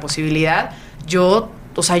ver otra posibilidad, yo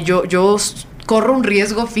corro un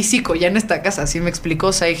riesgo físico ya en esta casa, así me explicó.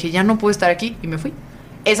 O sea, dije, ya no puedo estar aquí y me fui.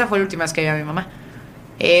 Esa fue la última vez que vi a mi mamá.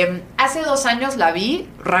 Hace 2 años la vi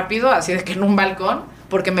rápido, así de que en un balcón,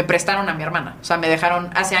 porque me prestaron a mi hermana. O sea, me dejaron...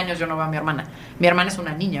 Hace años yo no veo a mi hermana. Mi hermana es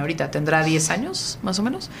una niña ahorita, tendrá 10 años, más o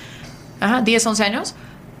menos. Ajá, 10, 11 años.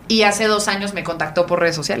 Y hace 2 años me contactó por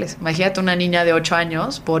redes sociales. Imagínate una niña de 8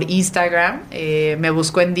 años por Instagram. Me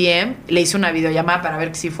buscó en DM. Le hice una videollamada para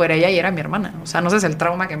ver si fuera ella y era mi hermana. O sea, no sé, es el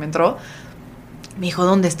trauma que me entró. Me dijo,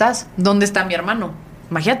 ¿dónde estás? ¿Dónde está mi hermano?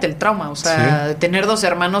 Imagínate el trauma. O sea, sí. Tener 2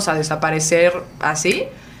 hermanos a desaparecer así.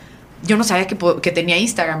 Yo no sabía que tenía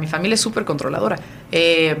Instagram. Mi familia es súper controladora.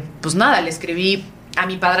 Pues nada, le escribí a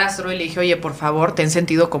mi padrastro y le dije, oye, por favor, ten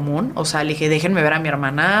sentido común. O sea, le dije, déjenme ver a mi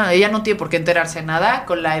hermana. Ella no tiene por qué enterarse de nada.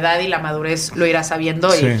 Con la edad y la madurez lo irá sabiendo,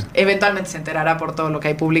 sí. Y eventualmente se enterará por todo lo que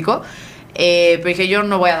hay público. Pero dije, yo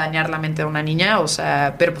no voy a dañar la mente de una niña, o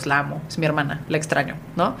sea, pero pues la amo, es mi hermana, la extraño,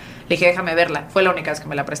 ¿no? Le dije, déjame verla. Fue la única vez que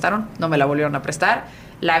me la prestaron, no me la volvieron a prestar.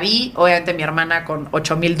 La vi, obviamente mi hermana con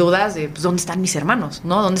 8,000 dudas de, pues, ¿dónde están mis hermanos?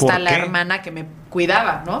 ¿No? ¿Dónde está la hermana que me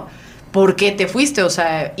cuidaba, no? ¿Por qué te fuiste? O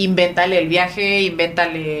sea, invéntale el viaje,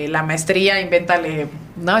 invéntale la maestría, invéntale...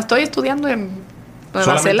 No, estoy estudiando en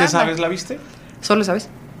Nueva Zelanda. ¿Solamente esa vez la viste? Solo esa vez.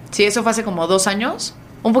 Sí, eso fue hace como 2 años,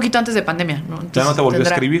 un poquito antes de pandemia, ¿no? Entonces, ¿ya no te volvió a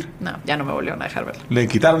escribir? No, ya no me volvieron a dejar verla. Le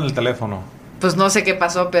quitaron el teléfono. Pues no sé qué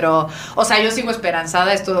pasó, pero... O sea, yo sigo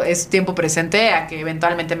esperanzada, esto es tiempo presente, a que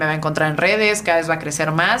eventualmente me va a encontrar en redes, cada vez va a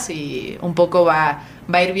crecer más y un poco va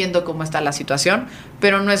a ir viendo cómo está la situación,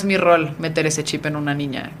 pero no es mi rol meter ese chip en una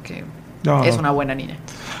niña que es una buena niña.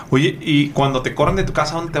 Oye, y cuando te corren de tu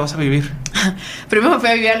casa, ¿dónde te vas a vivir? Primero me fui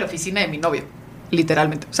a vivir a la oficina de mi novio,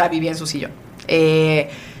 literalmente, o sea, vivía en su sillón.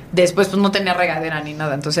 Después pues no tenía regadera ni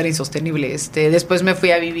nada, entonces era insostenible. Después me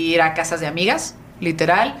fui a vivir a casas de amigas,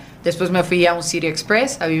 literal. Después me fui a un City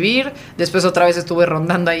Express a vivir. Después otra vez estuve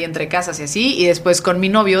rondando ahí entre casas y así. Y después con mi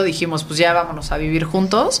novio dijimos, pues ya vámonos a vivir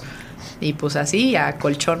juntos. Y pues así, a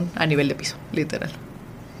colchón a nivel de piso, literal.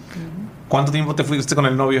 ¿Cuánto tiempo te fuiste con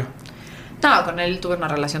el novio? No, con él tuve una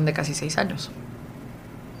relación de casi 6 años.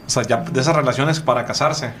 O sea, ya de esas relaciones para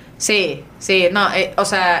casarse. Sí, no, o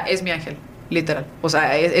sea, es mi ángel, literal. O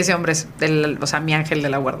sea, ese hombre es mi ángel de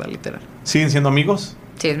la guarda, literal. ¿Siguen siendo amigos?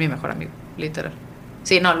 Sí, es mi mejor amigo, literal.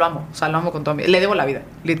 Sí, no, lo amo. O sea, lo amo con todo mi... Le debo la vida,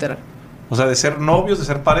 literal. O sea, de ser novios, de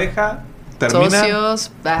ser pareja, terminan...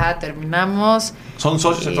 Socios, terminamos. ¿Son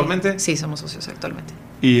socios actualmente? Sí, somos socios actualmente.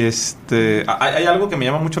 Y hay algo que me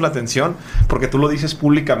llama mucho la atención, porque tú lo dices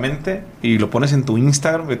públicamente y lo pones en tu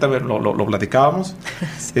Instagram, ahorita lo platicábamos.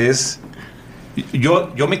 Sí.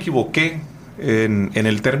 Yo me equivoqué en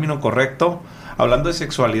el término correcto. Hablando de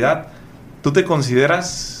sexualidad, tú te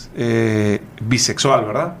consideras bisexual,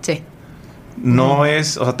 ¿verdad? Sí. No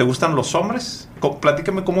es, o sea, ¿te gustan los hombres?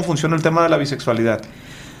 Platícame cómo funciona el tema de la bisexualidad.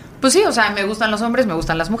 Pues sí, o sea, me gustan los hombres, me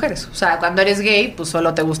gustan las mujeres. O sea, cuando eres gay, pues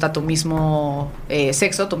solo te gusta tu mismo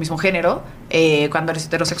sexo, tu mismo género. Cuando eres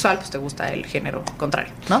heterosexual, pues te gusta el género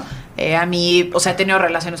contrario, ¿no? A mí, o sea, he tenido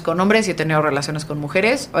relaciones con hombres y he tenido relaciones con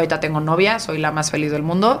mujeres. Ahorita tengo novia, soy la más feliz del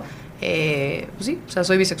mundo. Pues sí, o sea,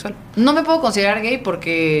 soy bisexual. No me puedo considerar gay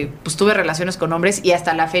porque pues tuve relaciones con hombres y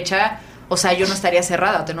hasta la fecha... O sea, yo no estaría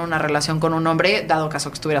cerrada a tener una relación con un hombre, dado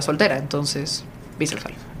caso que estuviera soltera. Entonces,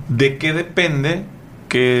 bisexual. ¿De qué depende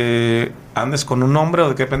que andes con un hombre o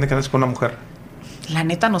de qué depende que andes con una mujer? La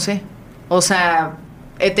neta no sé. O sea,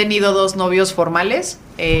 he tenido 2 novios formales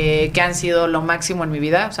que han sido lo máximo en mi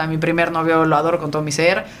vida. O sea, a mi primer novio lo adoro con todo mi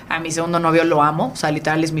ser. A mi segundo novio lo amo. O sea,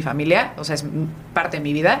 literal es mi familia. O sea, es parte de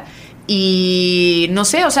mi vida. Y no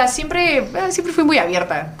sé, o sea, siempre fui muy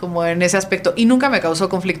abierta como en ese aspecto y nunca me causó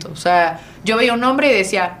conflicto. O sea, yo veía un hombre y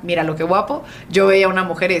decía, mira lo que guapo. Yo veía una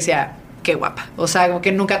mujer y decía, qué guapa. O sea, como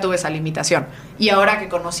que nunca tuve esa limitación. Y ahora que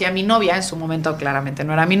conocí a mi novia, en su momento claramente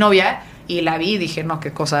no era mi novia, y la vi y dije, no,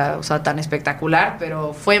 qué cosa, o sea, tan espectacular,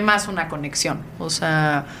 pero fue más una conexión. O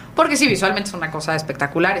sea, porque sí, visualmente es una cosa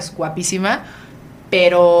espectacular, es guapísima,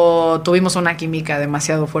 pero tuvimos una química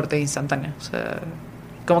demasiado fuerte e instantánea. O sea,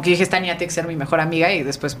 como que dije, esta niña tiene que ser mi mejor amiga, y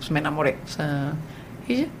después pues me enamoré. O sea,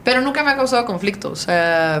 y ya. Pero nunca me ha causado conflicto. O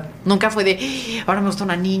sea, nunca fue de, ahora me gusta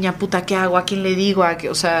una niña, puta, ¿qué hago? ¿A quién le digo?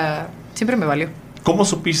 O sea, siempre me valió. ¿Cómo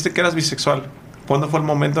supiste que eras bisexual? ¿Cuándo fue el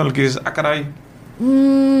momento en el que dices, caray?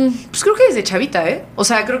 Pues creo que desde chavita, O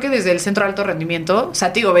sea, creo que desde el centro de alto rendimiento. O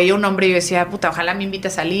sea, te digo, veía un hombre y yo decía, puta, ojalá me invite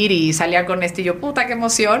a salir, y salía con y yo, puta, qué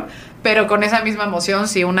emoción. Pero con esa misma emoción,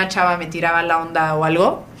 si una chava me tiraba la onda o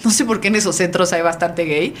algo, no sé por qué en esos centros hay bastante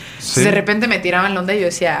gay, ¿sí? De repente me tiraban la onda y yo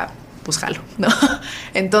decía, pues jalo, ¿no?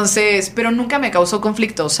 Entonces, pero nunca me causó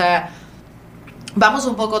conflicto. O sea, vamos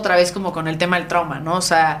un poco otra vez como con el tema del trauma, ¿no? O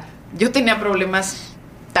sea, yo tenía problemas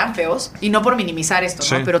tan feos, y no por minimizar esto,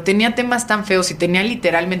 ¿no? Sí. Pero tenía temas tan feos y tenía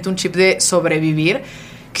literalmente un chip de sobrevivir,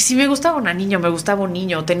 que si me gustaba una niña o me gustaba un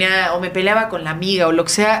niño, o me peleaba con la amiga o lo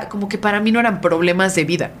que sea, como que para mí no eran problemas de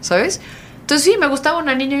vida, ¿sabes? Entonces sí, me gustaba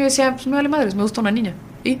una niña y yo decía, pues me vale madres, me gusta una niña.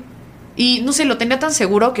 Y no sé, lo tenía tan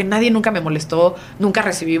seguro que nadie nunca me molestó, nunca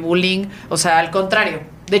recibí bullying, o sea, al contrario.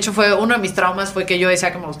 De hecho, fue uno de mis traumas fue que yo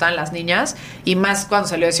decía que me gustaban las niñas, y más cuando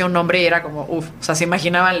salió decía un nombre y era como, o sea, se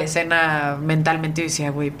imaginaban la escena mentalmente y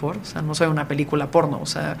decía, güey, o sea, no soy una película porno, o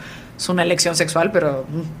sea, es una elección sexual, pero,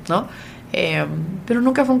 ¿no? Pero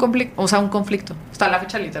nunca fue un conflicto. Hasta la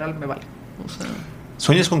fecha literal me vale. O sea,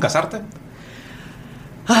 ¿sueñas con casarte?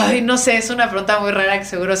 Ay, no sé, es una pregunta muy rara que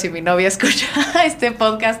seguro si mi novia escucha este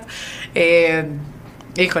podcast,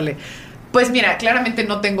 híjole. Pues mira, claramente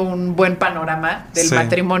no tengo un buen panorama del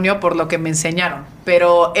matrimonio por lo que me enseñaron,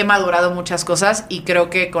 pero he madurado muchas cosas y creo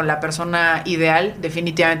que con la persona ideal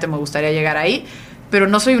definitivamente me gustaría llegar ahí, pero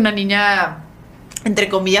no soy una niña, entre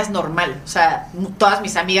comillas, normal. O sea, todas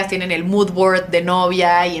mis amigas tienen el mood board de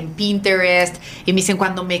novia y en Pinterest y me dicen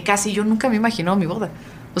cuando me case, y yo nunca me he imaginado mi boda.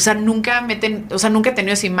 O sea, nunca he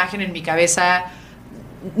tenido esa imagen en mi cabeza.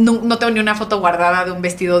 No tengo ni una foto guardada de un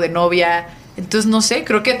vestido de novia. Entonces, no sé,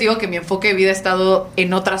 creo que te digo que mi enfoque de vida ha estado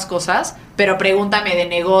en otras cosas, pero pregúntame de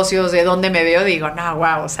negocios, de dónde me veo, digo, no,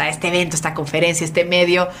 wow, o sea, este evento, esta conferencia, este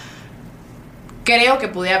medio, creo que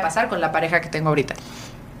pudiera pasar con la pareja que tengo ahorita.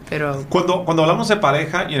 Pero Cuando hablamos de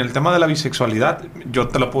pareja y en el tema de la bisexualidad, yo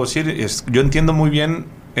te lo puedo decir, yo entiendo muy bien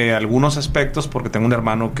algunos aspectos porque tengo un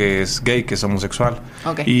hermano que es gay, que es homosexual.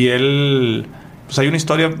 Okay. Y él, pues hay una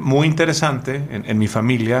historia muy interesante en mi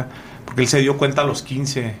familia, porque él se dio cuenta a los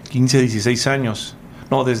 15, 16 años,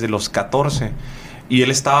 no, desde los 14. Y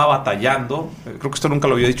él estaba batallando, creo que esto nunca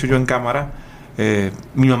lo había dicho yo en cámara.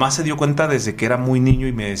 Mi mamá se dio cuenta desde que era muy niño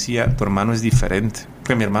y me decía, tu hermano es diferente.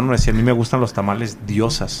 Porque mi hermano me decía, a mí me gustan los tamales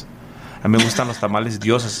diosas. A mí me gustan los tamales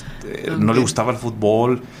diosas. No le gustaba el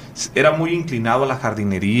fútbol. Era muy inclinado a la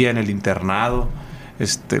jardinería, en el internado.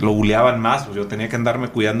 Lo buleaban más. Pues yo tenía que andarme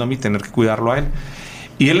cuidando a mí, tener que cuidarlo a él.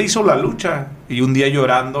 Y él hizo la lucha. Y un día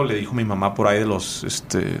llorando le dijo a mi mamá por ahí de los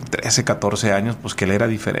 13, 14 años, pues que él era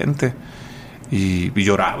diferente. Y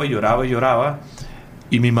lloraba, y lloraba, y lloraba.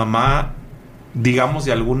 Y mi mamá, digamos,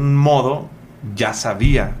 de algún modo, ya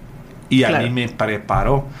sabía. Y a mí me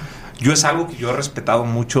preparó. Yo es algo que yo he respetado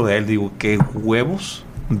mucho de él. Digo, qué huevos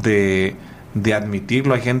de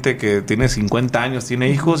admitirlo. Hay gente que tiene 50 años, tiene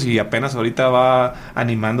hijos y apenas ahorita va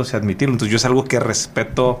animándose a admitirlo. Entonces yo es algo que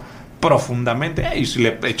respeto profundamente. Y si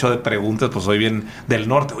le he hecho de preguntas, pues soy bien del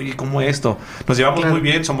norte. Oye, ¿cómo es esto? Nos llevamos muy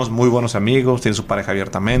bien, somos muy buenos amigos, tiene su pareja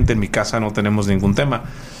abiertamente. En mi casa no tenemos ningún tema.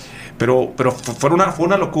 Pero fue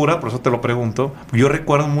una locura, por eso te lo pregunto. Yo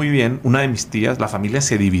recuerdo muy bien, una de mis tías, la familia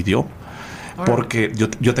se dividió. Porque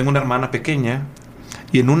yo tengo una hermana pequeña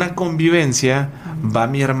y en una convivencia va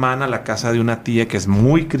mi hermana a la casa de una tía que es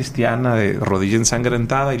muy cristiana, de rodilla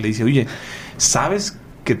ensangrentada, y le dice, oye, ¿sabes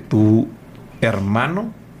que tu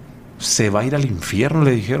hermano se va a ir al infierno?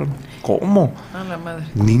 Le dijeron. ¿Cómo? A la madre.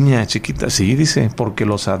 Niña chiquita, sí, dice, porque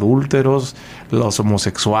los adúlteros, los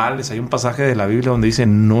homosexuales, hay un pasaje de la Biblia donde dice,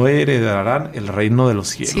 no heredarán el reino de los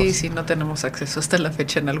cielos. Sí, no tenemos acceso hasta la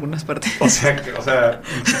fecha en algunas partes. O sea,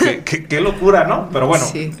 qué locura, ¿no? Pero bueno,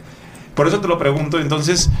 sí. Por eso te lo pregunto.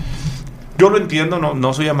 Entonces, yo lo entiendo,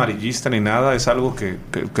 no soy amarillista ni nada, es algo que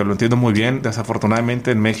lo entiendo muy bien. Desafortunadamente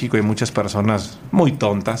en México hay muchas personas muy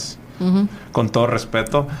tontas, con todo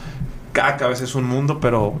respeto. Cada cabeza es un mundo,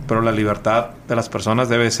 pero la libertad de las personas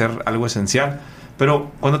debe ser algo esencial.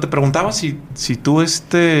 Pero cuando te preguntaba si tú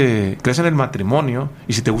crees en el matrimonio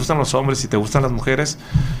y si te gustan los hombres, si te gustan las mujeres,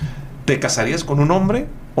 ¿te casarías con un hombre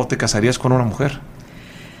o te casarías con una mujer?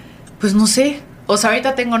 Pues no sé. O sea,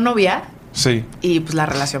 ahorita tengo novia. Sí. Y pues la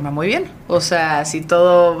relación va muy bien. O sea, si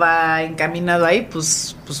todo va encaminado ahí,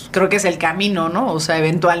 pues creo que es el camino, ¿no? O sea,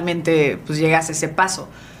 eventualmente pues llegas a ese paso.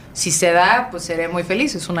 Si se da, pues seré muy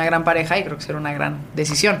feliz. Es una gran pareja y creo que será una gran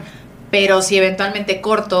decisión. Pero si eventualmente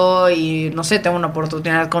corto y, no sé, tengo una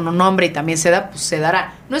oportunidad con un hombre y también se da, pues se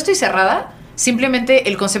dará. No estoy cerrada. Simplemente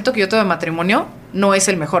el concepto que yo tengo de matrimonio no es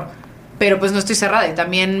el mejor. Pero pues no estoy cerrada. Y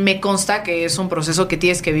también me consta que es un proceso que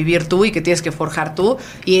tienes que vivir tú y que tienes que forjar tú.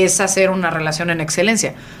 Y es hacer una relación en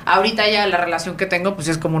excelencia. Ahorita ya la relación que tengo pues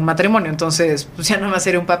es como un matrimonio. Entonces pues ya nada más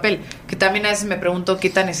sería un papel. Que también a veces me pregunto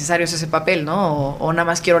qué tan necesario es ese papel, ¿no? O nada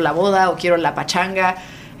más quiero la boda o quiero la pachanga.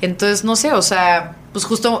 Entonces no sé, o sea, pues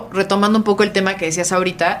justo retomando un poco el tema que decías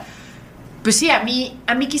ahorita. Pues sí, a mí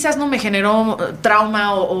quizás no me generó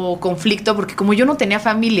trauma o conflicto, porque como yo no tenía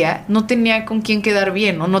familia, no tenía con quién quedar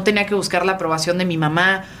bien, ¿no? No tenía que buscar la aprobación de mi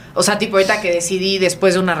mamá. O sea, tipo ahorita que decidí,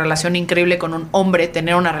 después de una relación increíble con un hombre,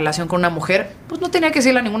 tener una relación con una mujer, pues no tenía que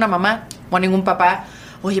decirle a ninguna mamá o a ningún papá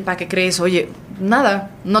oye, ¿para qué crees? Oye,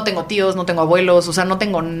 nada, no tengo tíos, no tengo abuelos, o sea, no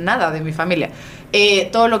tengo nada de mi familia.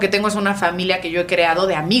 Todo lo que tengo es una familia que yo he creado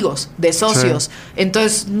de amigos, de socios. Sí.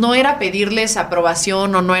 Entonces, no era pedirles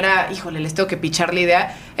aprobación o no era, híjole, les tengo que pichar la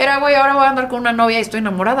idea. Era, güey, ahora voy a andar con una novia y estoy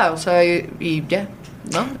enamorada, o sea, y ya.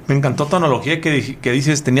 ¿No? Me encantó tu analogía que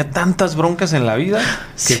dices, tenía tantas broncas en la vida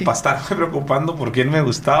que sí. Para estarme preocupando por quién me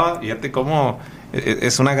gustaba, fíjate cómo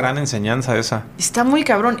es una gran enseñanza esa. Está muy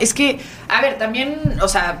cabrón, es que, a ver, también, o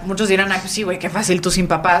sea, muchos dirán, pues sí, güey, qué fácil tú sin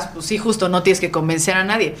papás, pues sí, justo, no tienes que convencer a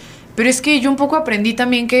nadie, pero es que yo un poco aprendí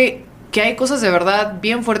también que hay cosas de verdad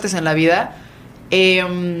bien fuertes en la vida.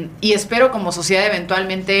 Y espero como sociedad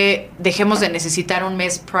eventualmente dejemos de necesitar un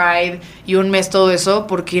mes Pride y un mes todo eso,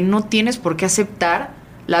 porque no tienes por qué aceptar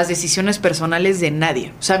las decisiones personales de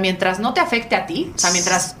nadie. O sea, mientras no te afecte a ti, o sea,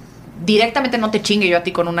 mientras directamente no te chingue yo a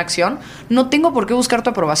ti con una acción, no tengo por qué buscar tu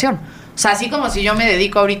aprobación. O sea, así como si yo me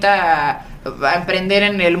dedico ahorita a emprender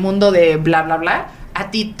en el mundo de bla, bla, bla, a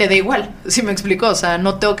ti te da igual, ¿sí me explico? O sea,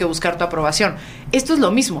 no tengo que buscar tu aprobación. Esto es lo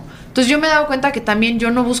mismo. Entonces yo me he dado cuenta que también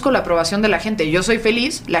yo no busco la aprobación de la gente. Yo soy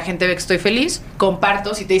feliz, la gente ve que estoy feliz,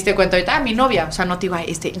 comparto, si te diste cuenta ahorita, mi novia, o sea, no te digo,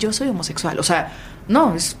 yo soy homosexual, o sea,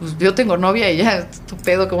 no, pues, yo tengo novia y ya, tu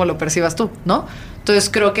pedo, cómo lo percibas tú, ¿no? Entonces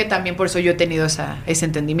creo que también por eso yo he tenido ese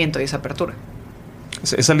entendimiento y esa apertura.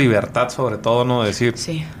 Esa libertad sobre todo, ¿no? Decir...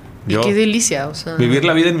 Sí, y qué delicia, o sea... Vivir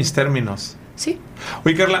la vida en mis términos. Sí.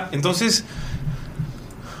 Oye, Karla, entonces...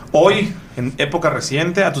 Hoy, en época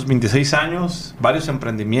reciente, a tus 26 años, varios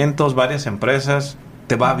emprendimientos, varias empresas,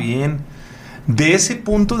 te va bien. De ese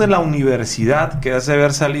punto de la universidad, que has de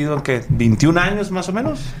haber salido, ¿qué? ¿21 años más o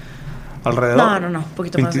menos? ¿Alrededor? No, un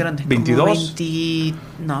poquito más grande. ¿22?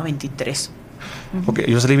 No, 23. Ok,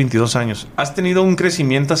 yo salí 22 años. ¿Has tenido un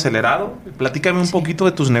crecimiento acelerado? Platícame un poquito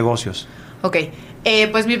de tus negocios. Ok,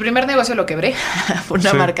 pues mi primer negocio lo quebré. Fue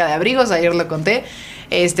una marca de abrigos, ayer lo conté.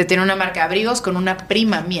 Tenía una marca de abrigos con una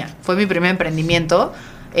prima mía. Fue mi primer emprendimiento.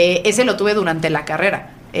 Ese lo tuve durante la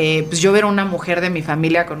carrera. Pues yo ver a una mujer de mi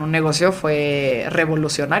familia con un negocio fue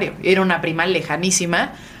revolucionario. Era una prima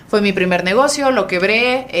lejanísima. Fue mi primer negocio, lo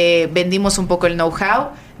quebré, vendimos un poco el know-how.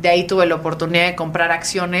 De ahí tuve la oportunidad de comprar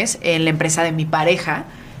acciones en la empresa de mi pareja.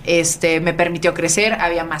 Me permitió crecer,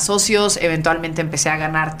 había más socios, eventualmente empecé a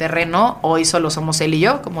ganar terreno. Hoy solo somos él y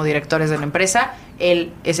yo como directores de la empresa.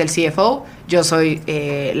 Él es el CFO, yo soy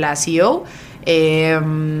la CEO.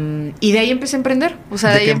 Y de ahí empecé a emprender. O sea,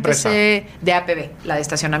 de ahí empecé de APB, la de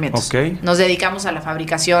estacionamientos. Okay. Nos dedicamos a la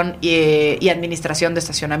fabricación y administración de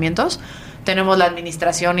estacionamientos. Tenemos la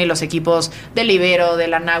administración y los equipos del Ibero, de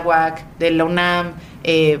la Náhuac, de la UNAM.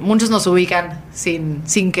 Muchos nos ubican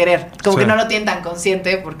sin querer, como que no lo tienen tan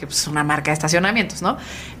consciente porque pues, es una marca de estacionamientos, ¿no?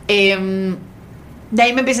 De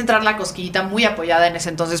ahí me empieza a entrar la cosquillita, muy apoyada en ese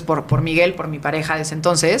entonces por Miguel, por mi pareja de ese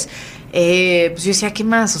entonces. Pues yo decía, ¿qué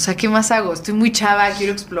más? O sea, ¿qué más hago? Estoy muy chava,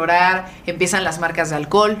 quiero explorar. Empiezan las marcas de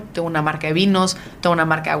alcohol, tengo una marca de vinos, tengo una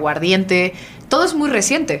marca de aguardiente. Todo es muy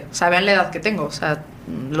reciente, o sea, vean la edad que tengo. O sea,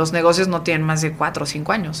 los negocios no tienen más de 4 o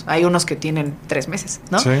 5 años. Hay unos que tienen 3 meses,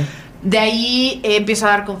 ¿no? Sí. De ahí empiezo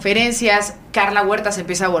a dar conferencias. Karla Huerta se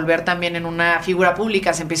empieza a volver también en una figura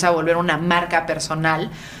pública, se empieza a volver una marca personal,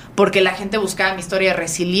 porque la gente buscaba mi historia de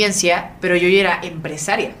resiliencia, pero yo ya era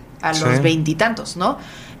empresaria a los 20 y tantos, ¿no?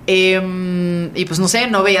 Y pues no sé,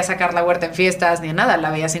 no veías a Karla Huerta en fiestas ni en nada, la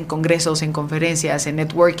veías en congresos, en conferencias, en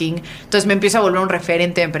networking. Entonces me empiezo a volver un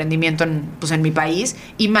referente de emprendimiento en mi país,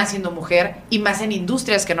 y más siendo mujer, y más en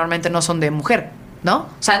industrias que normalmente no son de mujer, ¿no? O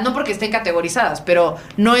sea, no porque estén categorizadas, pero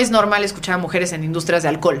no es normal escuchar a mujeres en industrias de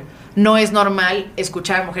alcohol. No es normal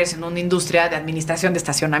escuchar a mujeres en una industria de administración de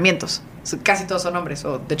estacionamientos. Casi todos son hombres,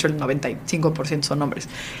 o de hecho el 95% son hombres.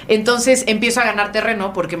 Entonces empiezo a ganar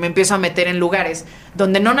terreno porque me empiezo a meter en lugares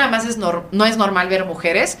donde no nada más no es normal ver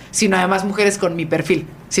mujeres, sino además mujeres con mi perfil.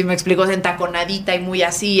 Si me explico, entaconadita y muy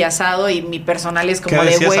así, asado, y mi personal es como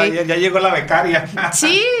de güey. Ya llegó la becaria.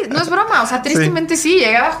 Sí, no es broma, o sea, tristemente sí.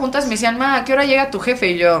 Llegaba juntas, me decían, ¿a qué hora llega tu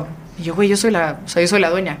jefe? Y yo, güey, yo soy la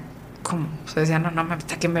dueña. ¿Cómo? O sea, decían, no,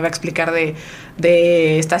 ¿hasta qué me va a explicar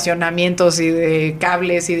de estacionamientos y de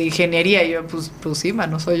cables y de ingeniería? Y yo, pues sí,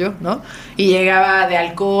 mano, soy yo, ¿no? Y llegaba de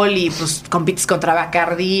alcohol y pues compites contra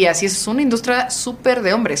Bacardí, así es una industria súper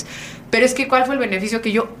de hombres. Pero es que, ¿cuál fue el beneficio?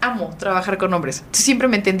 Que yo amo trabajar con hombres. Entonces, siempre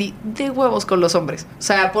me entendí de huevos con los hombres. O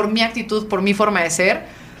sea, por mi actitud, por mi forma de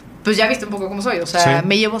ser, pues ya viste un poco cómo soy. O sea,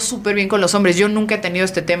 me llevo súper bien con los hombres. Yo nunca he tenido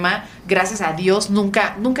este tema, gracias a Dios,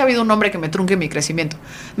 nunca ha habido un hombre que me trunque mi crecimiento.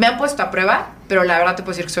 Me han puesto a prueba, pero la verdad te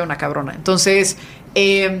puedo decir que soy una cabrona. Entonces,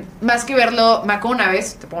 más que verlo, me acuerdo una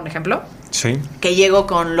vez, te pongo un ejemplo, Sí. Que llego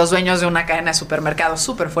con los dueños de una cadena de supermercados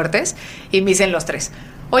súper fuertes y me dicen los tres,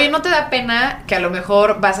 oye, ¿no te da pena que a lo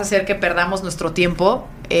mejor vas a hacer que perdamos nuestro tiempo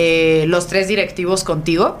los tres directivos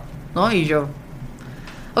contigo? ¿No? Y yo...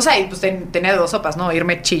 O sea, y pues tenía dos sopas, ¿no?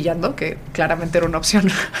 Irme chillando, que claramente era una opción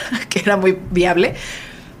que era muy viable.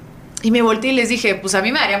 Y me volteé y les dije, pues a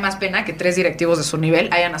mí me daría más pena que tres directivos de su nivel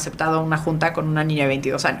hayan aceptado una junta con una niña de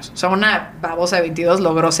 22 años. O sea, una babosa de 22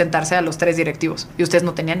 logró sentarse a los tres directivos. Y ustedes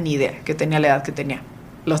no tenían ni idea que tenía la edad que tenía.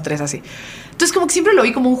 Los tres así. Entonces como que siempre lo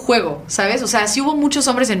vi como un juego, ¿sabes? O sea, sí hubo muchos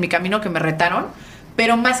hombres en mi camino que me retaron,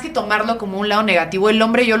 pero más que tomarlo como un lado negativo, el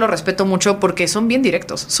hombre yo lo respeto mucho porque son bien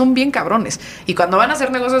directos, son bien cabrones. Y cuando van a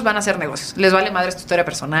hacer negocios, van a hacer negocios. Les vale madre tu historia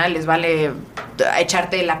personal, les vale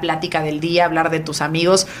echarte la plática del día, hablar de tus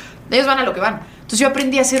amigos. Ellos van a lo que van. Entonces yo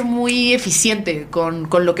aprendí a ser muy eficiente con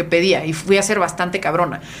lo que pedía y fui a ser bastante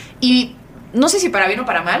cabrona. Y no sé si para bien o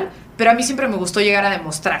para mal, pero a mí siempre me gustó llegar a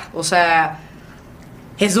demostrar. O sea...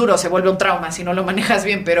 Es duro, se vuelve un trauma si no lo manejas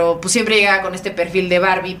bien, pero pues siempre llegaba con este perfil de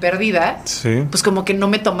Barbie perdida. Sí. Pues como que no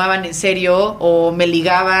me tomaban en serio o me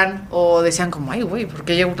ligaban o decían como, ay, güey, ¿por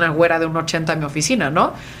qué llega una güera de un 80 a mi oficina,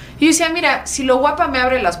 no? Y yo decía, mira, si lo guapa me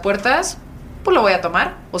abre las puertas, pues lo voy a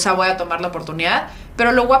tomar. O sea, voy a tomar la oportunidad.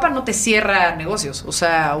 Pero lo guapa no te cierra negocios. O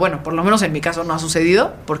sea, bueno, por lo menos en mi caso no ha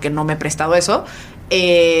sucedido porque no me he prestado eso.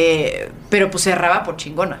 Pero pues cerraba por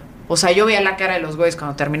chingona. O sea, yo veía la cara de los güeyes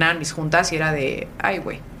cuando terminaban mis juntas y era de, ay,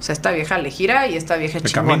 güey, o sea, esta vieja le gira y esta vieja es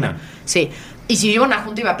chingona. Camina. Sí. Y si yo iba a una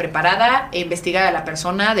junta iba preparada, investigada de la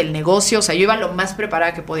persona, del negocio, o sea, yo iba lo más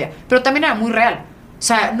preparada que podía. Pero también era muy real. O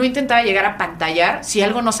sea, no intentaba llegar a pantallar. Si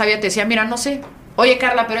algo no sabía, te decía, mira, no sé. Oye,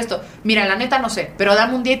 Karla, pero esto, mira, la neta no sé, pero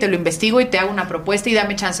dame un día y te lo investigo y te hago una propuesta y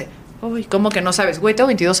dame chance. Uy, ¿cómo que no sabes? Güey, tengo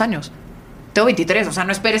 22 años. Tengo 23, o sea,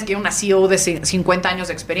 no esperes que una CEO de 50 años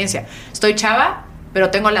de experiencia. Estoy chava, pero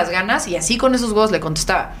tengo las ganas y así con esos huevos le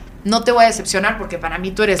contestaba. No te voy a decepcionar porque para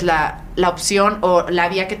mí tú eres la opción o la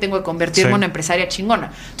vía que tengo de convertirme en una empresaria chingona.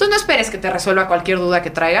 Entonces no esperes que te resuelva cualquier duda que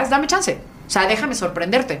traigas, dame chance. O sea, déjame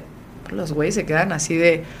sorprenderte. Los güeyes se quedan así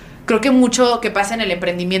de... Creo que mucho que pasa en el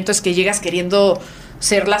emprendimiento es que llegas queriendo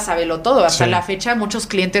ser la sabelotodo. Hasta la fecha muchos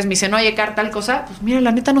clientes me dicen, oye, Car, tal cosa. Pues mira,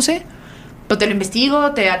 la neta no sé. Pero te lo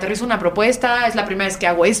investigo, te aterrizo una propuesta, es la primera vez que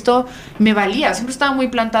hago esto. Me valía, siempre estaba muy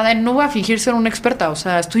plantada en no voy a fingir ser una experta, o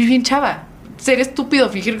sea, estoy bien chava. Ser estúpido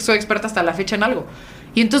fingir que soy experta hasta la fecha en algo.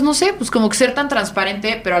 Y entonces, no sé, pues como que ser tan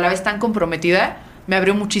transparente, pero a la vez tan comprometida, me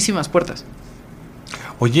abrió muchísimas puertas.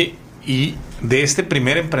 Oye, y de este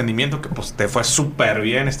primer emprendimiento que pues te fue súper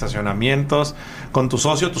bien, estacionamientos, con tu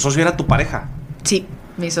socio era tu pareja. Sí,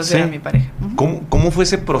 mi socio era mi pareja. ¿Cómo fue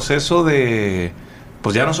ese proceso de...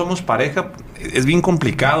 Pues ya no somos pareja, es bien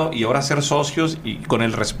complicado y ahora ser socios y con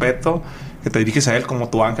el respeto que te diriges a él como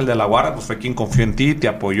tu ángel de la guarda, pues fue quien confió en ti, te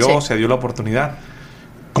apoyó, se dio la oportunidad.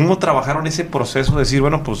 ¿Cómo trabajaron ese proceso de decir,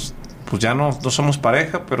 bueno, pues ya no somos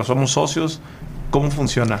pareja, pero somos socios? ¿Cómo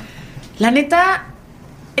funciona? La neta,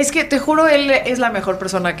 es que te juro, él es la mejor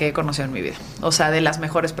persona que he conocido en mi vida. O sea, de las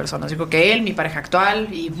mejores personas. Yo creo que él, mi pareja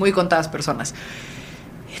actual y muy contadas personas.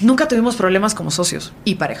 Nunca tuvimos problemas como socios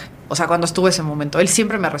y pareja. O sea, cuando estuvo ese momento, él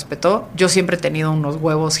siempre me respetó. Yo siempre he tenido unos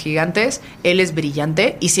huevos gigantes. Él es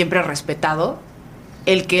brillante y siempre he respetado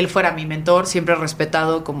el que él fuera mi mentor. Siempre he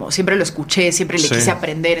respetado, como siempre lo escuché, siempre le quise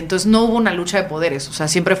aprender. Entonces no hubo una lucha de poderes. O sea,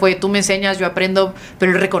 siempre fue tú me enseñas, yo aprendo,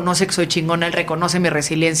 pero él reconoce que soy chingona, él reconoce mi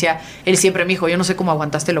resiliencia. Él siempre me dijo, yo no sé cómo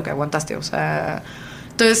aguantaste lo que aguantaste. O sea,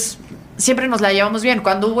 entonces siempre nos la llevamos bien.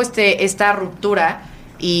 Cuando hubo esta ruptura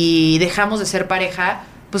y dejamos de ser pareja,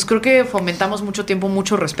 pues creo que fomentamos mucho tiempo,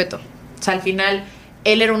 mucho respeto. O sea, al final,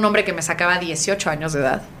 él era un hombre que me sacaba 18 años de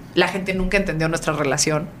edad. La gente nunca entendió nuestra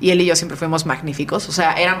relación. Y él y yo siempre fuimos magníficos. O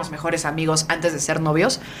sea, éramos mejores amigos antes de ser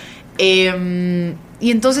novios. Y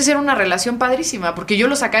entonces era una relación padrísima. Porque yo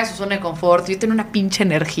lo sacaba de su zona de confort. Yo tenía una pinche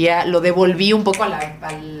energía. Lo devolví un poco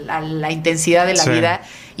a la intensidad de la vida.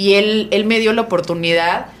 Y él me dio la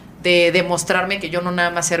oportunidad de demostrarme que yo no nada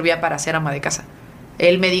más servía para ser ama de casa.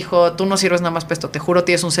 Él me dijo, tú no sirves nada más para esto, te juro,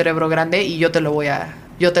 tienes un cerebro grande y yo te lo voy a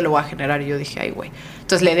generar. Y yo dije, ay, güey.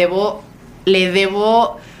 Entonces le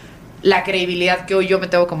debo la credibilidad que hoy yo me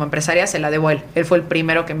tengo como empresaria, se la debo a él. Él fue el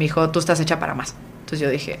primero que me dijo, tú estás hecha para más. Entonces yo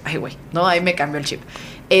dije, ay, güey, ¿no? Ahí me cambió el chip.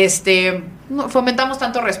 Fomentamos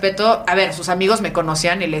tanto respeto. A ver, sus amigos me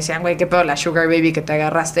conocían y le decían, güey, qué pedo la sugar baby que te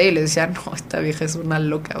agarraste. Y le decían, no, esta vieja es una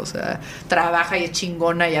loca, o sea, trabaja y es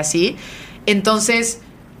chingona y así. Entonces,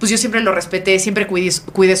 pues yo siempre lo respeté, siempre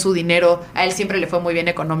cuidé su dinero. A él siempre le fue muy bien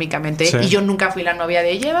económicamente. Y yo nunca fui la novia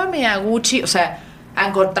de llévame a Gucci. O sea,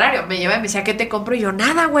 al contrario, me llevaba y me decía, ¿qué te compro? Y yo,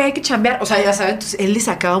 nada, güey, hay que chambear. O sea, ya saben, entonces él le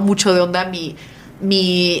sacaba mucho de onda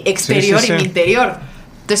mi exterior y mi interior.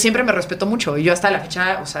 Entonces siempre me respetó mucho y yo hasta la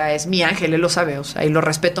fecha, o sea, es mi ángel, él lo sabe, o sea, y lo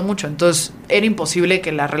respeto mucho. Entonces era imposible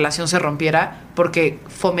que la relación se rompiera porque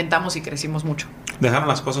fomentamos y crecimos mucho. Dejaron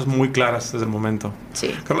las cosas muy claras desde el momento.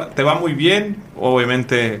 Sí. Karla, te va muy bien,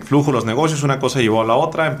 obviamente flujo los negocios, una cosa llevó a la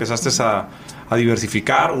otra, empezaste a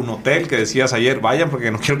diversificar, un hotel que decías ayer, vayan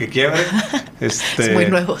porque no quiero que quiebre. Es muy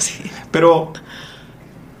nuevo, sí. Pero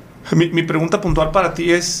mi pregunta puntual para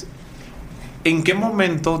ti es, ¿en qué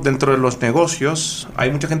momento dentro de los negocios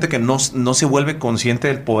hay mucha gente que no se vuelve consciente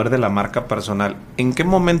del poder de la marca personal? ¿En qué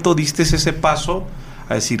momento diste ese paso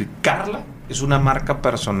a decir, Karla es una marca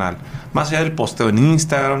personal? Más allá del posteo en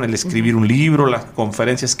Instagram, el escribir un libro, las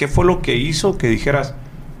conferencias, ¿qué fue lo que hizo que dijeras,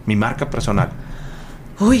 mi marca personal?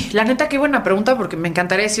 Uy, la neta, qué buena pregunta, porque me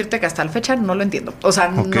encantaría decirte que hasta la fecha no lo entiendo. O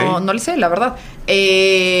sea, okay. no lo sé, la verdad.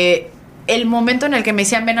 El momento en el que me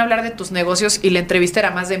decían, ven a hablar de tus negocios y la entrevista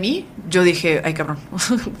era más de mí, yo dije, ay cabrón,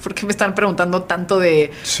 ¿por qué me están preguntando tanto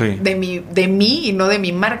de mí y no de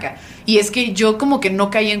mi marca? Y es que yo como que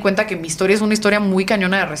no caí en cuenta que mi historia es una historia muy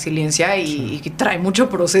cañona de resiliencia y trae mucho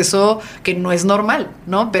proceso que no es normal,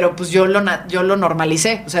 ¿no? Pero pues yo lo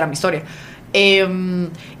normalicé, o sea, era mi historia.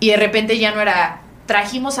 Y de repente ya no era,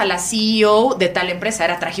 trajimos a la CEO de tal empresa,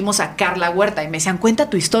 era trajimos a Karla Huerta y me decían, cuenta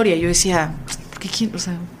tu historia. Y yo decía,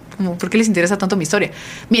 ¿por qué les interesa tanto mi historia?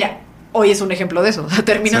 Mira, hoy es un ejemplo de eso.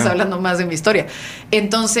 Terminas hablando más de mi historia.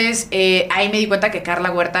 Entonces, ahí me di cuenta que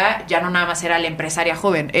Karla Huerta ya no nada más era la empresaria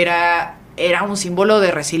joven. Era un símbolo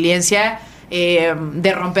de resiliencia,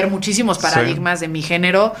 de romper muchísimos paradigmas de mi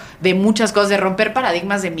género, de muchas cosas, de romper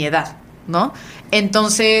paradigmas de mi edad, ¿no?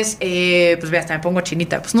 Entonces, pues ve, hasta me pongo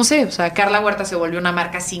chinita. Pues no sé, o sea, Karla Huerta se volvió una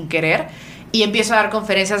marca sin querer y empiezo a dar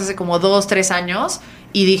conferencias hace como 2-3 años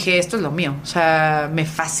y dije, esto es lo mío, o sea, me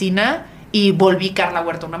fascina y volví Karla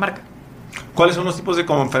Huerta una marca. ¿Cuáles son los tipos de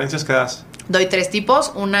conferencias que das? Doy 3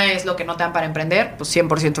 tipos. Una es lo que no te dan para emprender, pues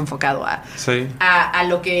 100% enfocado a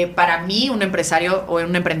lo que para mí un empresario o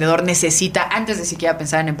un emprendedor necesita antes de siquiera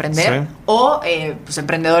pensar en emprender. O pues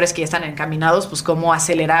emprendedores que ya están encaminados, pues cómo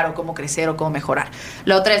acelerar o cómo crecer o cómo mejorar.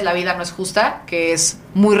 La otra es La vida no es justa, que es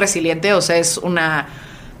muy resiliente, o sea, es una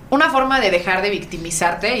forma de dejar de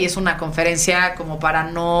victimizarte y es una conferencia como para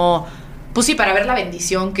no... Pues sí, para ver la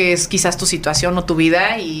bendición que es quizás tu situación o tu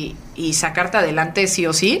vida y sacarte adelante sí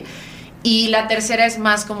o sí. Y la tercera es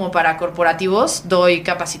más como para corporativos. Doy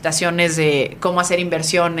capacitaciones de cómo hacer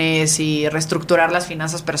inversiones y reestructurar las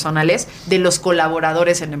finanzas personales de los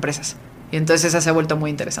colaboradores en empresas. Y entonces esa se ha vuelto muy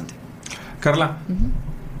interesante. Karla,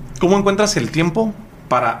 ¿cómo encuentras el tiempo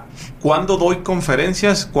para cuándo doy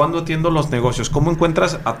conferencias, cuándo atiendo los negocios? ¿Cómo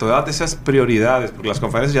encuentras a tu edad esas prioridades? Porque las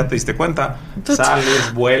conferencias ya te diste cuenta,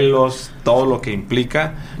 sales, vuelos, todo lo que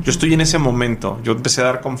implica. Yo estoy en ese momento. Yo empecé a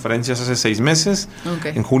dar conferencias hace 6 meses.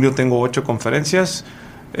 Okay. En junio tengo 8 conferencias.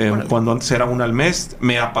 Cuando antes era 1 al mes.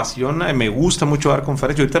 Me apasiona y me gusta mucho dar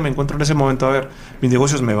conferencias. Ahorita me encuentro en ese momento, a ver, mis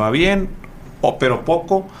negocios me va bien, pero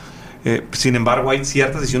poco. Sin embargo, hay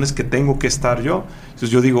ciertas decisiones que tengo que estar yo. Entonces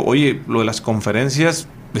yo digo, oye, lo de las conferencias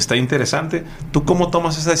está interesante. ¿Tú cómo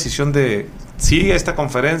tomas esa decisión de sigue esta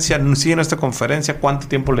conferencia, sigue esta conferencia? ¿Cuánto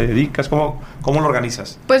tiempo le dedicas? ¿Cómo lo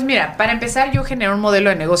organizas? Pues mira, para empezar yo genero un modelo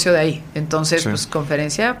de negocio de ahí. Entonces, pues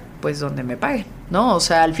conferencia, pues donde me paguen, ¿no? O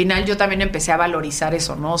sea, al final yo también empecé a valorizar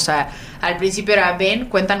eso, ¿no? O sea, al principio era, ven,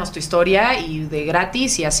 cuéntanos tu historia y de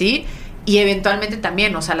gratis y así. Y eventualmente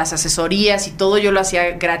también, o sea, las asesorías y todo yo lo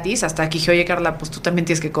hacía gratis, hasta que dije, oye Karla, pues tú también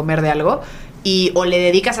tienes que comer de algo. Y o le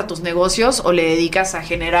dedicas a tus negocios o le dedicas a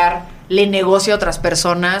generarle negocio a otras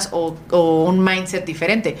personas o un mindset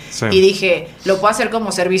diferente. Y dije, lo puedo hacer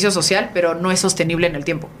como servicio social, pero no es sostenible en el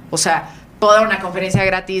tiempo. O sea, puedo dar una conferencia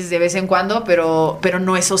gratis de vez en cuando, pero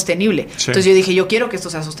no es sostenible. Entonces yo dije, yo quiero que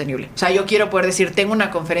esto sea sostenible. O sea, yo quiero poder decir, tengo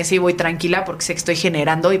una conferencia y voy tranquila porque sé que estoy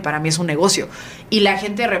generando y para mí es un negocio. Y la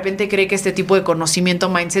gente de repente cree que este tipo de conocimiento,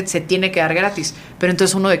 mindset, se tiene que dar gratis. Pero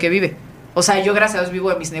entonces, ¿uno de qué vive? O sea, yo gracias a Dios vivo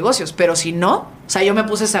de mis negocios, pero si no, o sea, yo me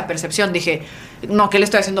puse esa percepción, dije, no, ¿qué le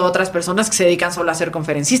estoy haciendo a otras personas que se dedican solo a ser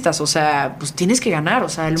conferencistas? O sea, pues tienes que ganar, o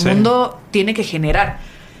sea, el mundo tiene que generar.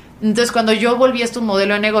 Entonces, cuando yo volví a esto un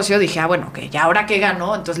modelo de negocio, dije, bueno, ok, ya ahora que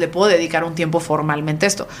gano, entonces le puedo dedicar un tiempo formalmente a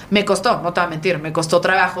esto. Me costó, no te voy a mentir, me costó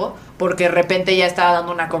trabajo, porque de repente ya estaba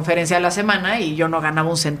dando una conferencia a la semana y yo no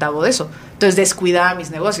ganaba un centavo de eso. Entonces, descuidaba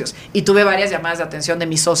mis negocios. Y tuve varias llamadas de atención de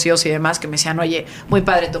mis socios y demás que me decían, oye, muy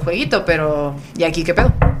padre tu jueguito, pero ¿y aquí qué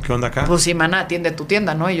pedo? ¿Qué onda acá? Pues sí, maná, atiende tu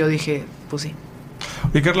tienda, ¿no? Y yo dije, pues sí.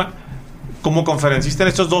 Oye, Karla, como conferencista en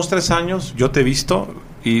estos 2-3 años, yo te he visto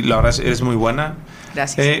y la verdad eres muy buena.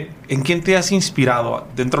 Gracias. ¿En quién te has inspirado?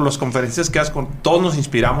 Dentro de los conferencias que has todos nos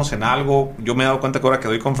inspiramos en algo. Yo me he dado cuenta que ahora que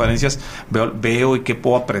doy conferencias veo y qué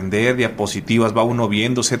puedo aprender, diapositivas, va uno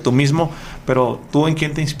viendo, sé tú mismo. Pero ¿tú en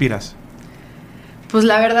quién te inspiras? Pues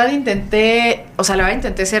la verdad intenté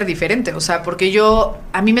ser diferente, o sea, porque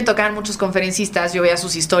a mí me tocaban muchos conferencistas, yo veía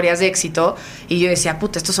sus historias de éxito y yo decía,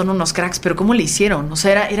 puta, estos son unos cracks, pero ¿cómo le hicieron? O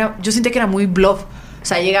sea, yo sentía que era muy bluff, o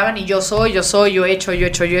sea, llegaban y yo he hecho, y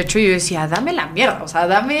yo decía, dame la mierda, o sea,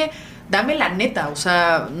 dame la neta, o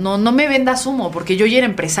sea, no me vendas humo, porque yo ya era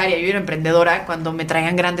empresaria, yo era emprendedora cuando me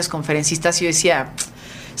traían grandes conferencistas y yo decía,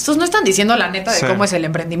 estos no están diciendo la neta de cómo es el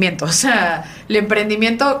emprendimiento. O sea, el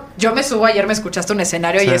emprendimiento, yo me subo, ayer me escuchaste un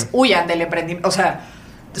escenario y es huyan del emprendimiento. O sea,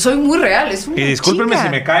 soy muy real, es una Y discúlpenme chinga. Si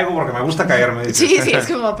me caigo porque me gusta caerme. Sí, es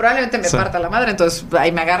como probablemente me parta la madre, entonces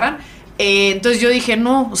ahí me agarran. Entonces yo dije,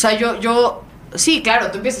 no, o sea, yo sí, claro,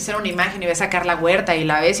 tú empiezas a hacer una imagen y ves a Karla Huerta y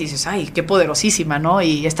la ves y dices, ay, qué poderosísima, ¿no?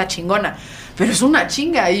 Y está chingona. Pero es una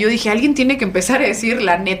chinga. Y yo dije, alguien tiene que empezar a decir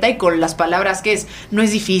la neta y con las palabras que no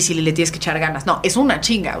es difícil y le tienes que echar ganas. No, es una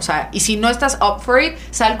chinga. O sea, y si no estás up for it,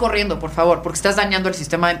 sal corriendo, por favor, porque estás dañando el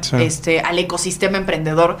sistema, al ecosistema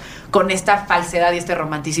emprendedor con esta falsedad y este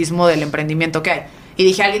romanticismo del emprendimiento que hay. Y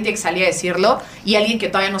dije, alguien tiene que salir a decirlo y alguien que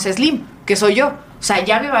todavía no sea slim, que soy yo. O sea,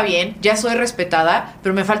 ya me va bien, ya soy respetada,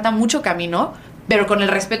 pero me falta mucho camino. Pero con el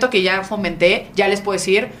respeto que ya fomenté, ya les puedo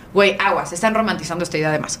decir, güey, aguas, están romantizando esta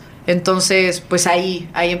idea de más. Entonces, pues ahí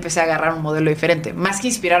empecé a agarrar un modelo diferente. Más que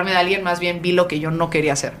inspirarme de alguien, más bien vi lo que yo no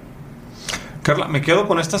quería hacer. Carla, me quedo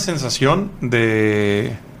con esta sensación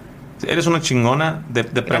de... Eres una chingona, de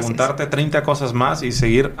preguntarte 30 cosas más y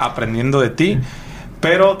seguir aprendiendo de ti.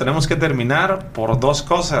 Pero tenemos que terminar por dos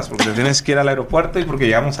cosas, porque te tienes que ir al aeropuerto y porque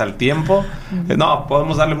llegamos al tiempo. No,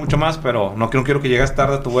 podemos darle mucho más, pero no quiero que llegues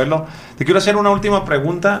tarde a tu vuelo. Te quiero hacer una última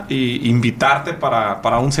pregunta y invitarte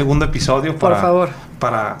para un segundo episodio. Por favor.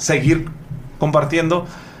 Para seguir compartiendo.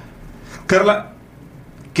 Karla,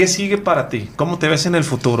 ¿qué sigue para ti? ¿Cómo te ves en el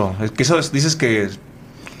futuro? Que eso dices que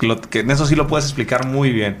en eso sí lo puedes explicar muy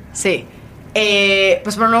bien. Sí.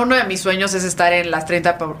 Pues bueno, uno de mis sueños es estar en las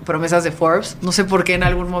 30 promesas de Forbes. No sé por qué en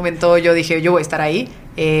algún momento yo dije, yo voy a estar ahí.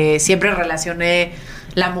 Siempre relacioné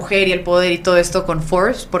la mujer y el poder y todo esto con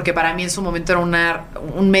Forbes, porque para mí en su momento era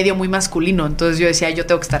un medio muy masculino. Entonces yo decía, yo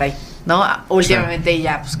tengo que estar ahí, ¿no? Últimamente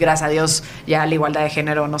ya, pues gracias a Dios, ya la igualdad de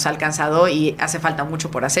género nos ha alcanzado y hace falta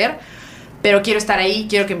mucho por hacer. Pero quiero estar ahí,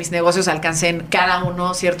 quiero que mis negocios alcancen cada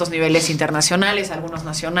uno ciertos niveles internacionales, algunos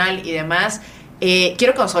nacional y demás.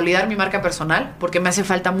 Quiero consolidar mi marca personal porque me hace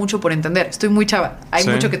falta mucho por entender. Estoy muy chava, hay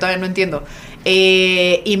mucho que todavía no entiendo.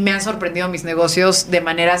 Y me han sorprendido mis negocios de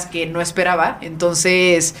maneras que no esperaba.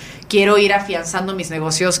 Entonces quiero ir afianzando mis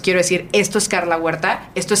negocios. Quiero decir, esto es Karla Huerta,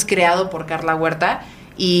 esto es creado por Karla Huerta.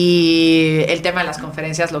 Y el tema de las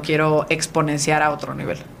conferencias lo quiero exponenciar a otro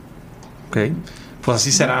nivel. Ok, pues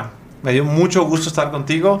así será. Me dio mucho gusto estar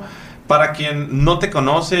contigo. Para quien no te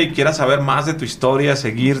conoce y quiera saber más de tu historia,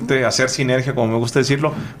 seguirte, hacer sinergia, como me gusta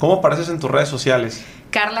decirlo, ¿cómo apareces en tus redes sociales?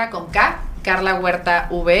 Karla con K, Karla Huerta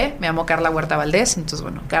V, me llamo Karla Huerta Valdés, entonces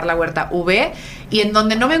bueno, Karla Huerta V. Y en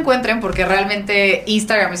donde no me encuentren, porque realmente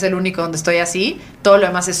Instagram es el único donde estoy así, todo lo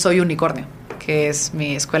demás es Soy Unicornio, que es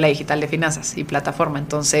mi escuela digital de finanzas y plataforma.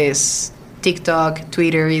 Entonces, TikTok,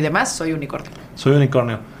 Twitter y demás, Soy Unicornio. Soy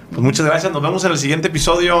Unicornio. Pues muchas gracias, nos vemos en el siguiente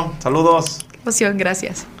episodio. Saludos. Qué emoción,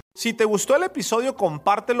 gracias. Si te gustó el episodio,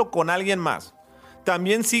 compártelo con alguien más.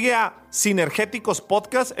 También sigue a Sinergéticos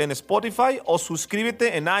Podcast en Spotify o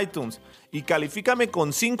suscríbete en iTunes y califícame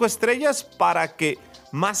con 5 estrellas para que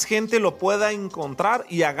más gente lo pueda encontrar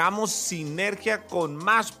y hagamos sinergia con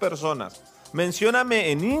más personas.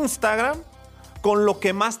 Mencióname en Instagram con lo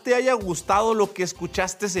que más te haya gustado lo que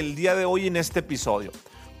escuchaste el día de hoy en este episodio,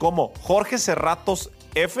 como Jorge Cerratos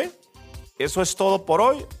F. Eso es todo por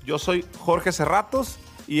hoy. Yo soy Jorge Cerratos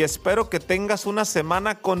y espero que tengas una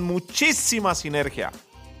semana con muchísima sinergia.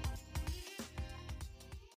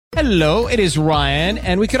 Hello, it is Ryan,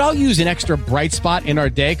 and we could all use an extra bright spot in our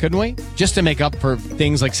day, couldn't we? Just to make up for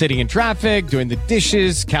things like sitting in traffic, doing the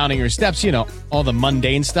dishes, counting your steps, you know, all the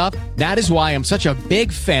mundane stuff. That is why I'm such a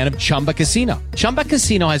big fan of Chumba Casino. Chumba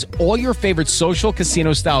Casino has all your favorite social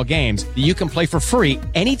casino-style games that you can play for free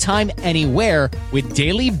anytime, anywhere with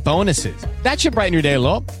daily bonuses. That should brighten your day a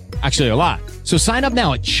little. Actually, a lot. So sign up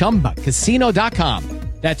now at ChumbaCasino.com.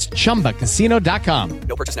 That's ChumbaCasino.com.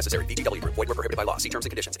 No purchase necessary. VGW Group. Void where prohibited by law. See terms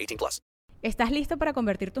and conditions. 18+. ¿Estás listo para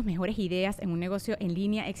convertir tus mejores ideas en un negocio en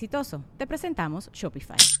línea exitoso? Te presentamos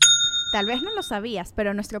Shopify. Tal vez no lo sabías,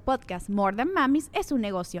 pero nuestro podcast More Than Mamis es un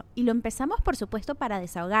negocio y lo empezamos por supuesto para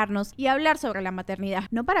desahogarnos y hablar sobre la maternidad,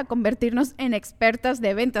 no para convertirnos en expertas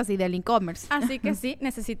de ventas y del e-commerce. Así que sí,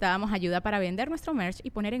 necesitábamos ayuda para vender nuestro merch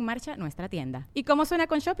y poner en marcha nuestra tienda. ¿Y cómo suena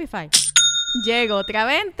con Shopify? Llegó otra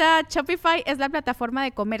venta. Shopify es la plataforma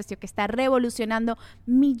de comercio que está revolucionando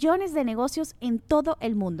millones de negocios en todo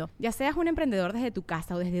el mundo. Ya seas un emprendedor desde tu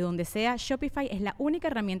casa o desde donde sea, Shopify es la única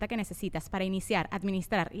herramienta que necesitas para iniciar,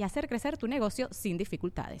 administrar y hacer crecer tu negocio sin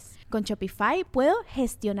dificultades. Con Shopify puedo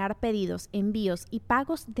gestionar pedidos, envíos y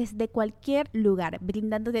pagos desde cualquier lugar,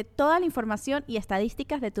 brindándote toda la información y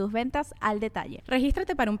estadísticas de tus ventas al detalle.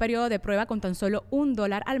 Regístrate para un periodo de prueba con tan solo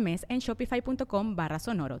 $1 al mes en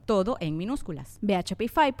shopify.com/sonoro, todo en minúsculas. Ve a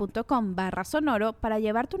shopify.com/sonoro para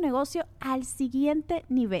llevar tu negocio al siguiente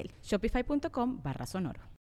nivel. Shopify.com/sonoro.